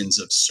expectations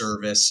of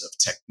service, of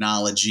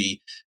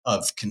technology,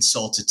 of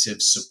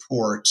consultative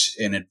support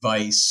and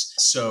advice.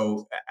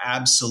 So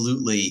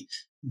absolutely,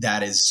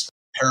 that is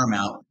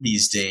paramount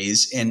these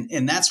days.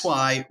 And that's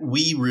why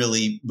we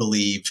really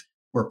believe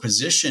we're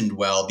positioned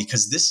well,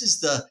 because this is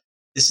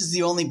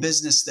the only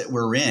business that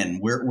we're in.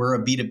 We're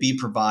a B2B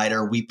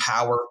provider. We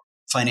power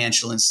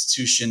financial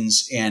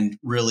institutions and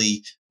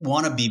really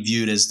want to be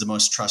viewed as the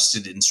most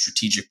trusted and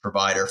strategic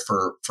provider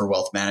for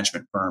wealth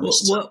management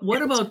firms. Well,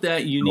 what about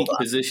that unique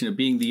position of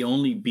being the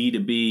only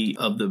B2B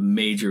of the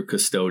major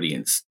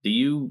custodians? Do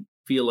you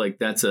feel like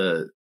that's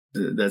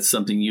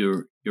something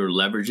you're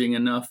leveraging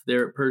enough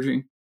there at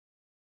Pershing?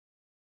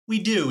 We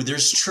do.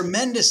 There's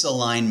tremendous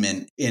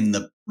alignment in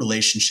the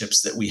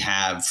relationships that we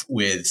have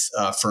with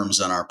firms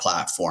on our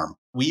platform.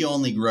 We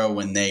only grow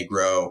when they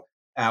grow.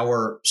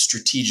 Our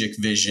strategic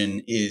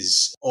vision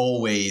is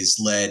always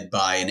led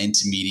by an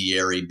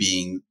intermediary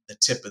being the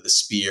tip of the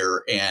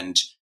spear. And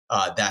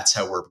that's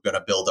how we're going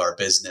to build our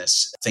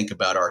business. Think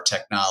about our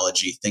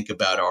technology, think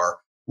about our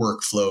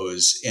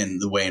workflows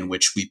and the way in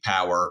which we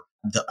power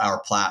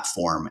our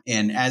platform.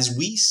 And as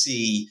we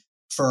see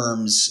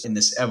firms in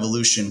this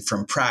evolution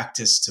from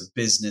practice to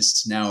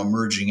business to now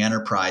emerging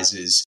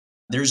enterprises,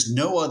 there's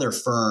no other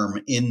firm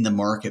in the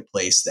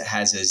marketplace that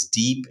has as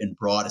deep and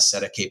broad a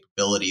set of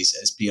capabilities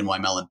as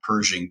BNY Mellon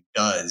Pershing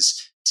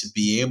does to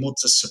be able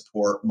to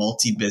support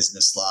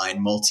multi-business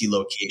line,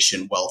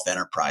 multi-location wealth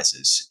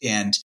enterprises.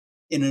 And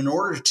in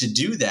order to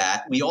do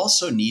that, we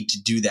also need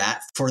to do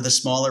that for the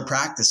smaller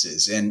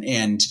practices.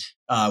 And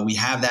we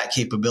have that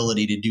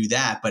capability to do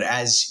that. But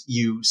as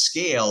you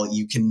scale,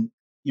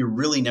 you're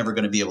really never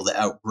going to be able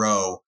to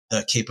outgrow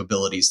the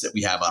capabilities that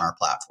we have on our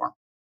platform.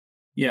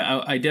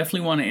 Yeah, I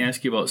definitely want to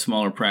ask you about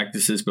smaller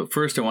practices, but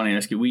first I want to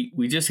ask you,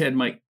 we just had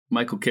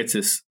Michael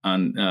Kitces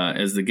on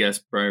as the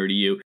guest prior to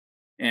you,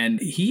 and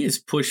he has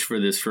pushed for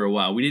this for a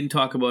while. We didn't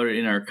talk about it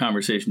in our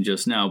conversation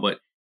just now, but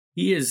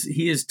he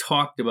has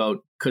talked about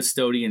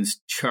custodians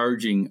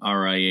charging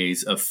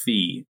RIAs a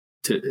fee.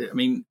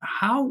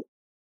 How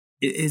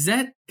has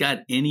that got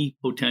any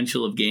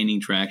potential of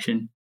gaining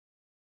traction?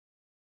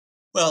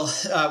 Well,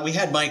 we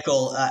had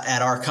Michael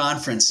at our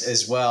conference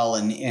as well,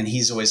 and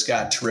he's always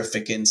got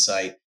terrific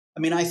insight.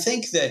 I mean, I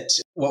think that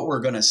what we're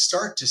going to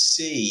start to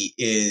see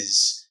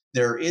is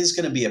there is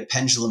going to be a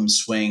pendulum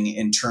swing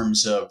in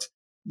terms of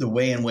the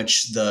way in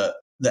which the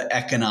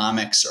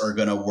economics are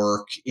going to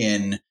work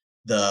in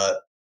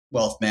the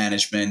wealth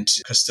management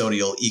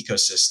custodial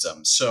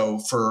ecosystem. So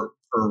for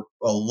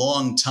a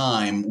long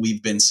time,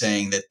 we've been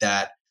saying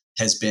that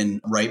has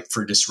been ripe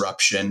for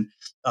disruption.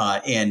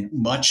 And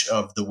much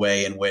of the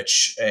way in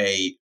which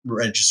a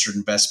registered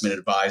investment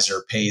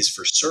advisor pays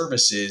for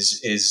services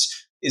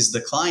is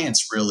the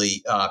clients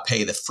really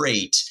pay the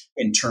freight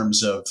in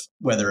terms of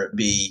whether it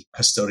be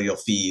custodial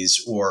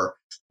fees or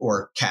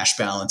cash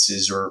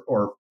balances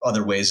or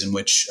other ways in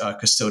which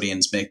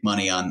custodians make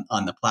money on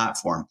the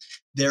platform.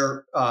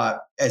 There,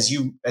 as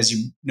you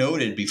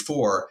noted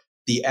before,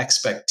 the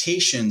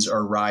expectations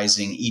are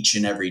rising each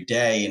and every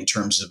day in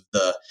terms of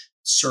the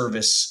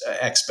service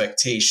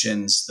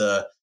expectations,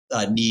 the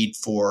need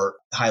for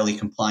highly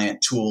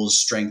compliant tools,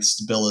 strength,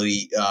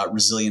 stability,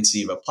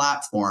 resiliency of a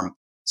platform.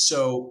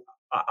 So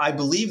I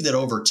believe that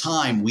over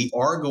time, we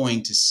are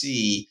going to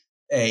see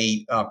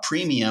a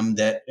premium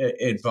that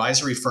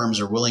advisory firms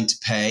are willing to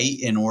pay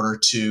in order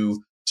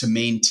to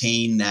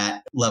maintain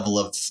that level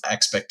of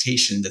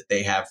expectation that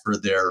they have for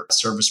their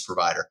service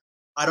provider.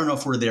 I don't know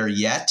if we're there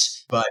yet,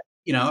 but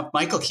if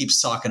Michael keeps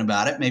talking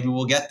about it, maybe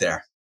we'll get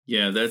there.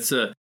 Yeah,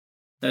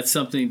 that's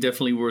something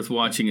definitely worth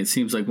watching. It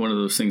seems like one of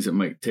those things that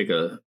might take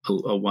a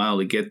while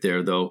to get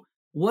there, though.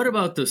 What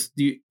about this?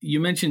 You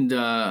mentioned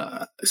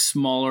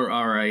smaller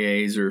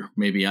RIAs, or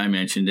maybe I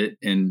mentioned it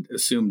and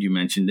assumed you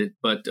mentioned it.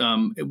 But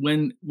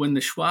when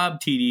the Schwab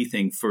TD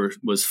thing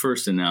was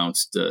first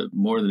announced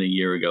more than a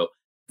year ago,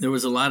 there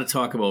was a lot of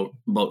talk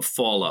about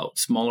fallout,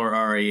 smaller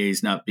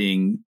RIAs not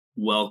being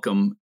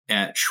welcome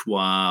at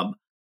Schwab.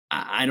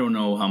 I don't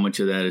know how much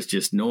of that is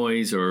just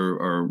noise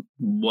or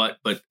what,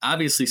 but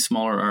obviously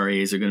smaller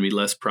RIAs are going to be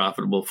less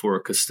profitable for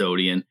a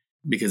custodian.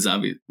 because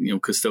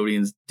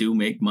custodians do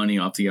make money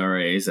off the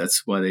RIAs.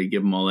 That's why they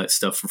give them all that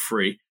stuff for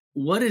free.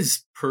 What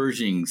is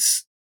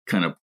Pershing's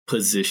kind of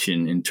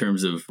position in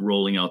terms of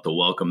rolling out the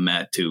welcome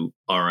mat to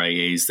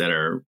RIAs that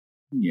are,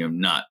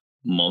 not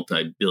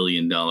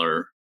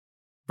multi-billion-dollar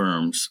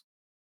firms?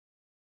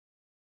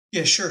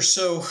 Yeah, sure.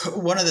 So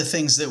one of the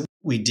things that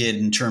we did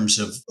in terms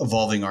of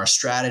evolving our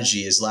strategy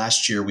is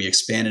last year we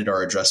expanded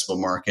our addressable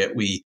market.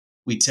 We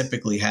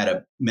typically had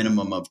a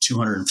minimum of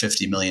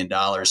 $250 million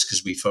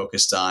because we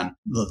focused on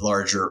the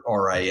larger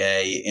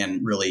RIA and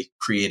really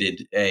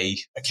created a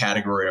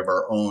category of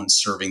our own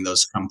serving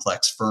those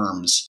complex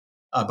firms.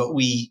 But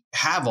we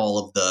have all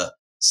of the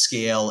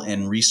scale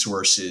and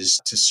resources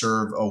to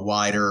serve a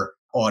wider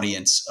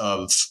audience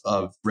of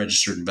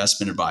registered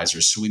investment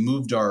advisors. So we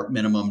moved our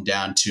minimum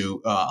down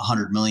to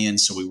 100 million.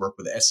 So we work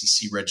with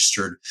SEC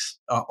registered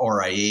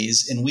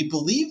RIAs. And we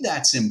believe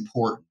that's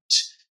important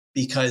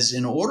because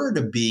in order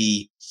to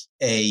be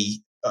a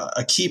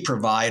key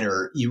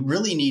provider, you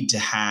really need to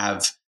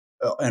have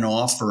an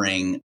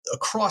offering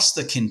across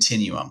the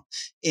continuum.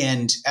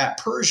 And at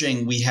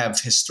Pershing, we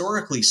have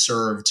historically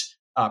served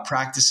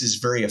practices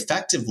very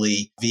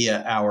effectively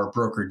via our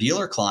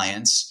broker-dealer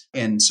clients.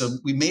 And so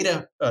we made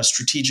a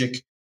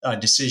strategic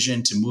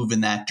decision to move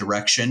in that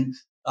direction.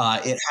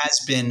 It has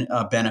been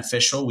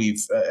beneficial.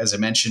 We've, as I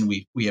mentioned,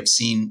 we have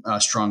seen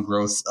strong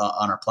growth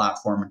on our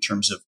platform in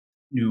terms of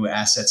new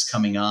assets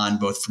coming on,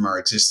 both from our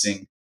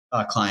existing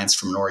clients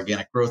from an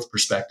organic growth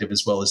perspective,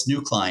 as well as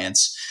new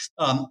clients.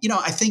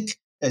 I think,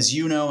 as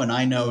you know, and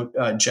I know,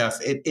 Jeff,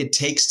 it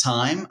takes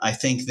time.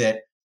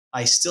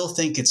 I still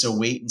think it's a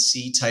wait and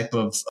see type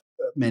of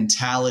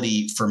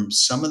mentality from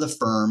some of the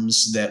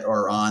firms that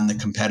are on the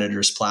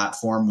competitor's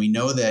platform. We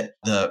know that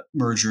the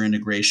merger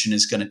integration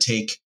is going to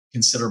take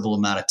considerable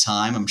amount of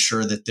time. I'm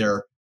sure that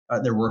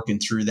they're working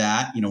through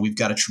that. We've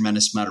got a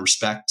tremendous amount of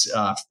respect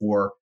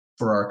for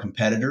our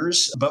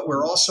competitors, but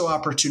we're also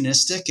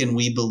opportunistic, and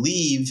we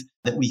believe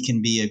that we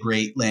can be a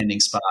great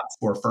landing spot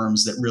for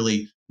firms that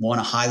really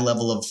want a high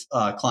level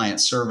of client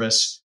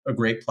service, a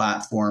great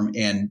platform,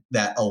 and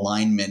that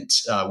alignment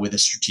with a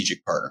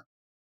strategic partner.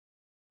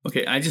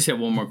 Okay, I just have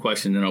one more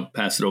question, then I'll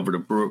pass it over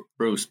to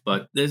Bruce.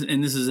 But this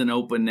is an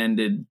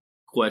open-ended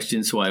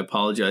question, so I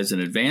apologize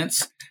in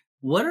advance.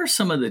 What are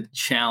some of the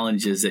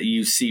challenges that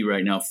you see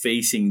right now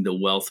facing the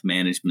wealth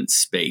management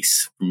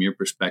space from your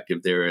perspective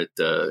there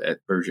at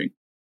Pershing?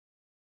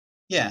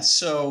 Yeah,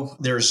 so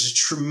there's a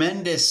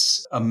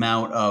tremendous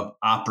amount of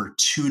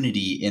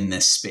opportunity in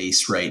this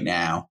space right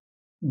now.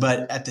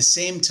 But at the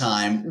same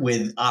time,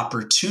 with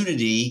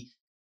opportunity,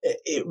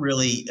 it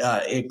really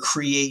it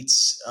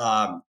creates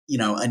a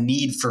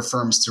need for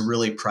firms to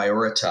really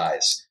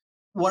prioritize.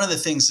 One of the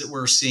things that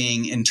we're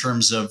seeing in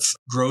terms of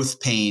growth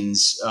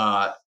pains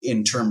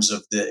in terms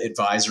of the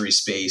advisory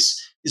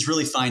space is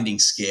really finding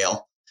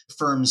scale.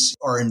 Firms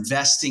are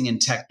investing in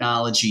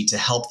technology to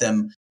help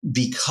them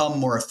become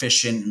more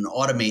efficient and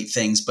automate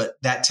things, but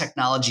that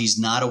technology is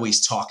not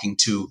always talking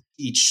to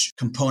each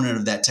component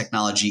of that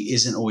technology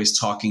isn't always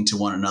talking to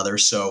one another.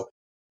 So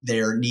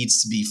there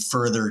needs to be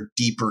further,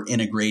 deeper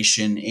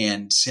integration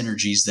and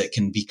synergies that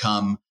can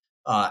become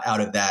out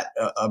of that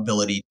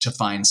ability to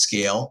find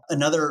scale.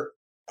 Another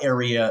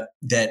area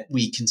that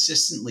we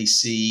consistently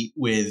see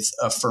with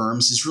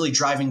firms is really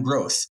driving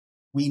growth.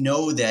 We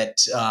know that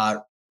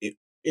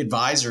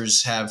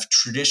advisors have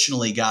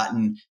traditionally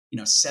gotten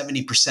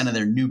 70% of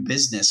their new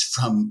business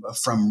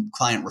from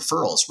client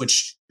referrals,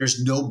 which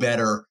there's no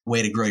better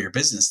way to grow your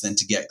business than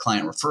to get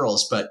client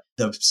referrals. But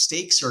the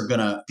stakes are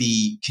going to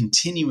be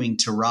continuing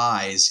to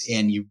rise,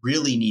 and you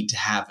really need to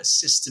have a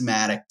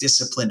systematic,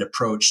 disciplined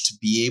approach to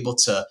be able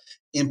to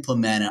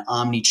implement an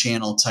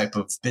omni-channel type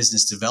of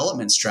business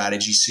development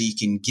strategy so you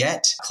can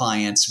get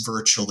clients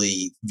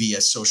virtually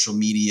via social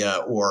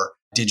media or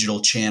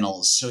digital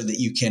channels so that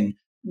you can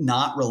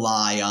not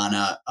rely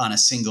on a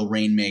single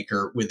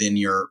rainmaker within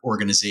your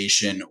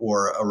organization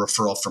or a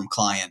referral from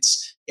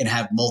clients and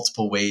have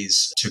multiple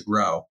ways to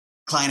grow.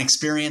 Client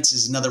experience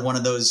is another one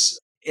of those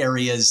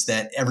areas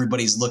that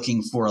everybody's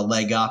looking for a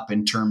leg up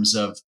in terms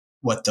of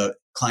what the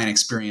client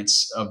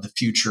experience of the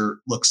future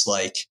looks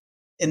like.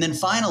 And then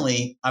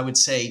finally, I would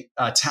say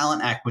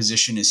talent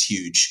acquisition is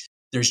huge.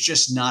 There's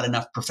just not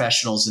enough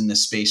professionals in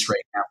this space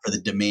right now for the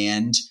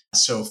demand.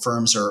 So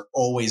firms are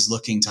always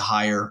looking to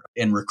hire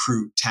and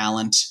recruit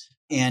talent.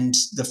 And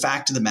the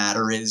fact of the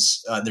matter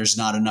is there's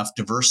not enough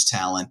diverse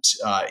talent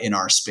in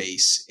our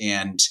space.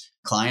 And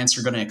clients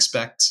are going to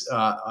expect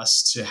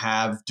us to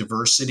have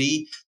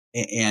diversity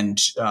and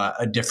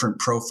a different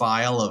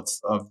profile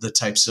of the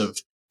types of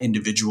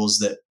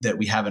individuals that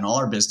we have in all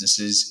our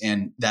businesses.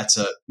 And that's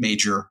a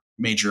major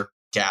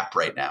gap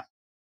right now.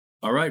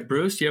 All right,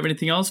 Bruce, do you have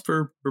anything else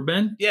for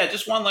Ben? Yeah,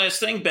 just one last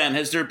thing, Ben.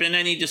 Has there been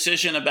any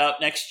decision about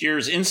next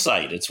year's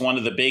INSITE? It's one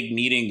of the big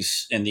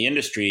meetings in the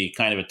industry,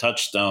 kind of a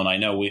touchstone. I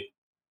know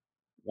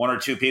one or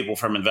two people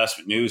from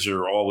Investment News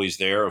are always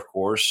there, of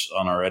course,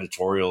 on our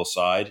editorial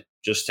side.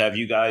 Just have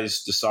you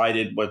guys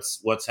decided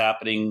what's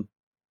happening?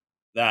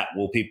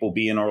 Will people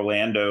be in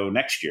Orlando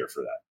next year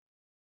for that?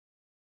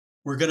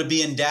 We're going to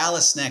be in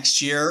Dallas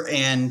next year,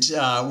 and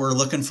we're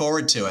looking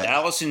forward to it.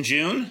 Dallas in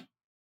June?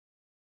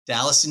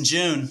 Dallas in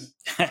June.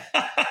 All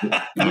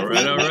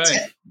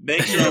right.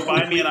 Make sure to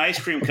buy me an ice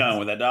cream cone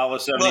with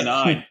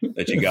 $1.79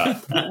 that you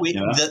got.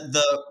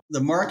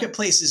 The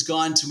marketplace has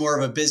gone to more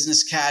of a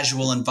business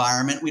casual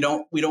environment. We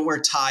don't wear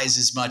ties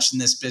as much in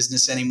this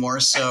business anymore,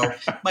 so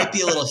it might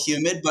be a little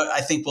humid, but I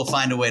think we'll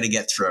find a way to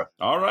get through.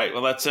 All right.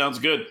 Well, that sounds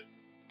good.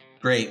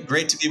 Great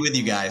to be with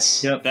you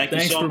guys. Yep.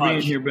 Thanks so much. Thanks for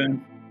being here,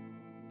 Ben.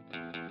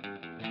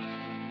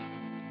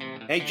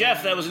 Hey,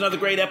 Jeff, that was another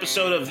great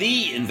episode of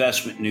the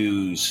Investment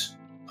News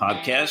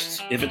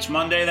podcast. If it's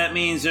Monday, that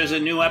means there's a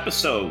new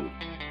episode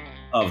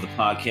of the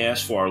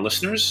podcast for our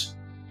listeners.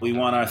 We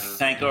want to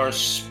thank our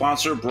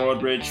sponsor,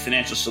 Broadridge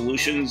Financial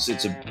Solutions.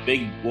 It's a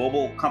big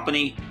global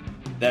company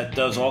that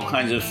does all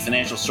kinds of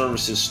financial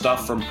services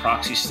stuff, from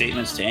proxy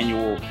statements to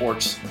annual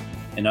reports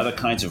and other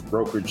kinds of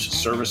brokerage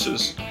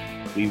services.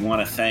 We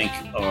want to thank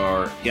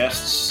our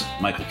guests,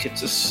 Michael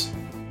Kitces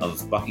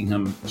of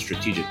Buckingham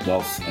Strategic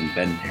Wealth and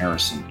Ben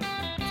Harrison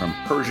from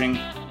Pershing.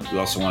 We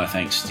also want to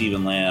thank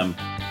Stephen Lamb,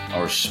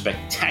 our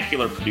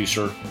spectacular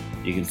producer.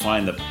 You can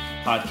find the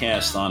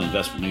podcast on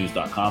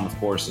investmentnews.com, of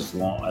course, as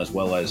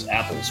well as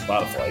Apple,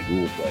 Spotify,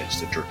 Google Play,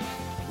 Stitcher.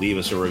 Leave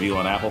us a review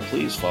on Apple,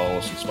 please. Follow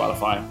us on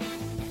Spotify.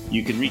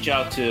 You can reach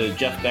out to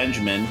Jeff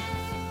Benjamin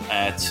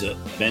at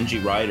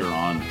Benji Ryder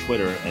on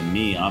Twitter, and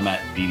me, I'm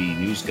at BD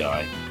News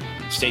Guy.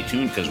 Stay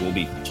tuned, because we'll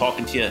be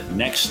talking to you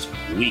next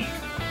week.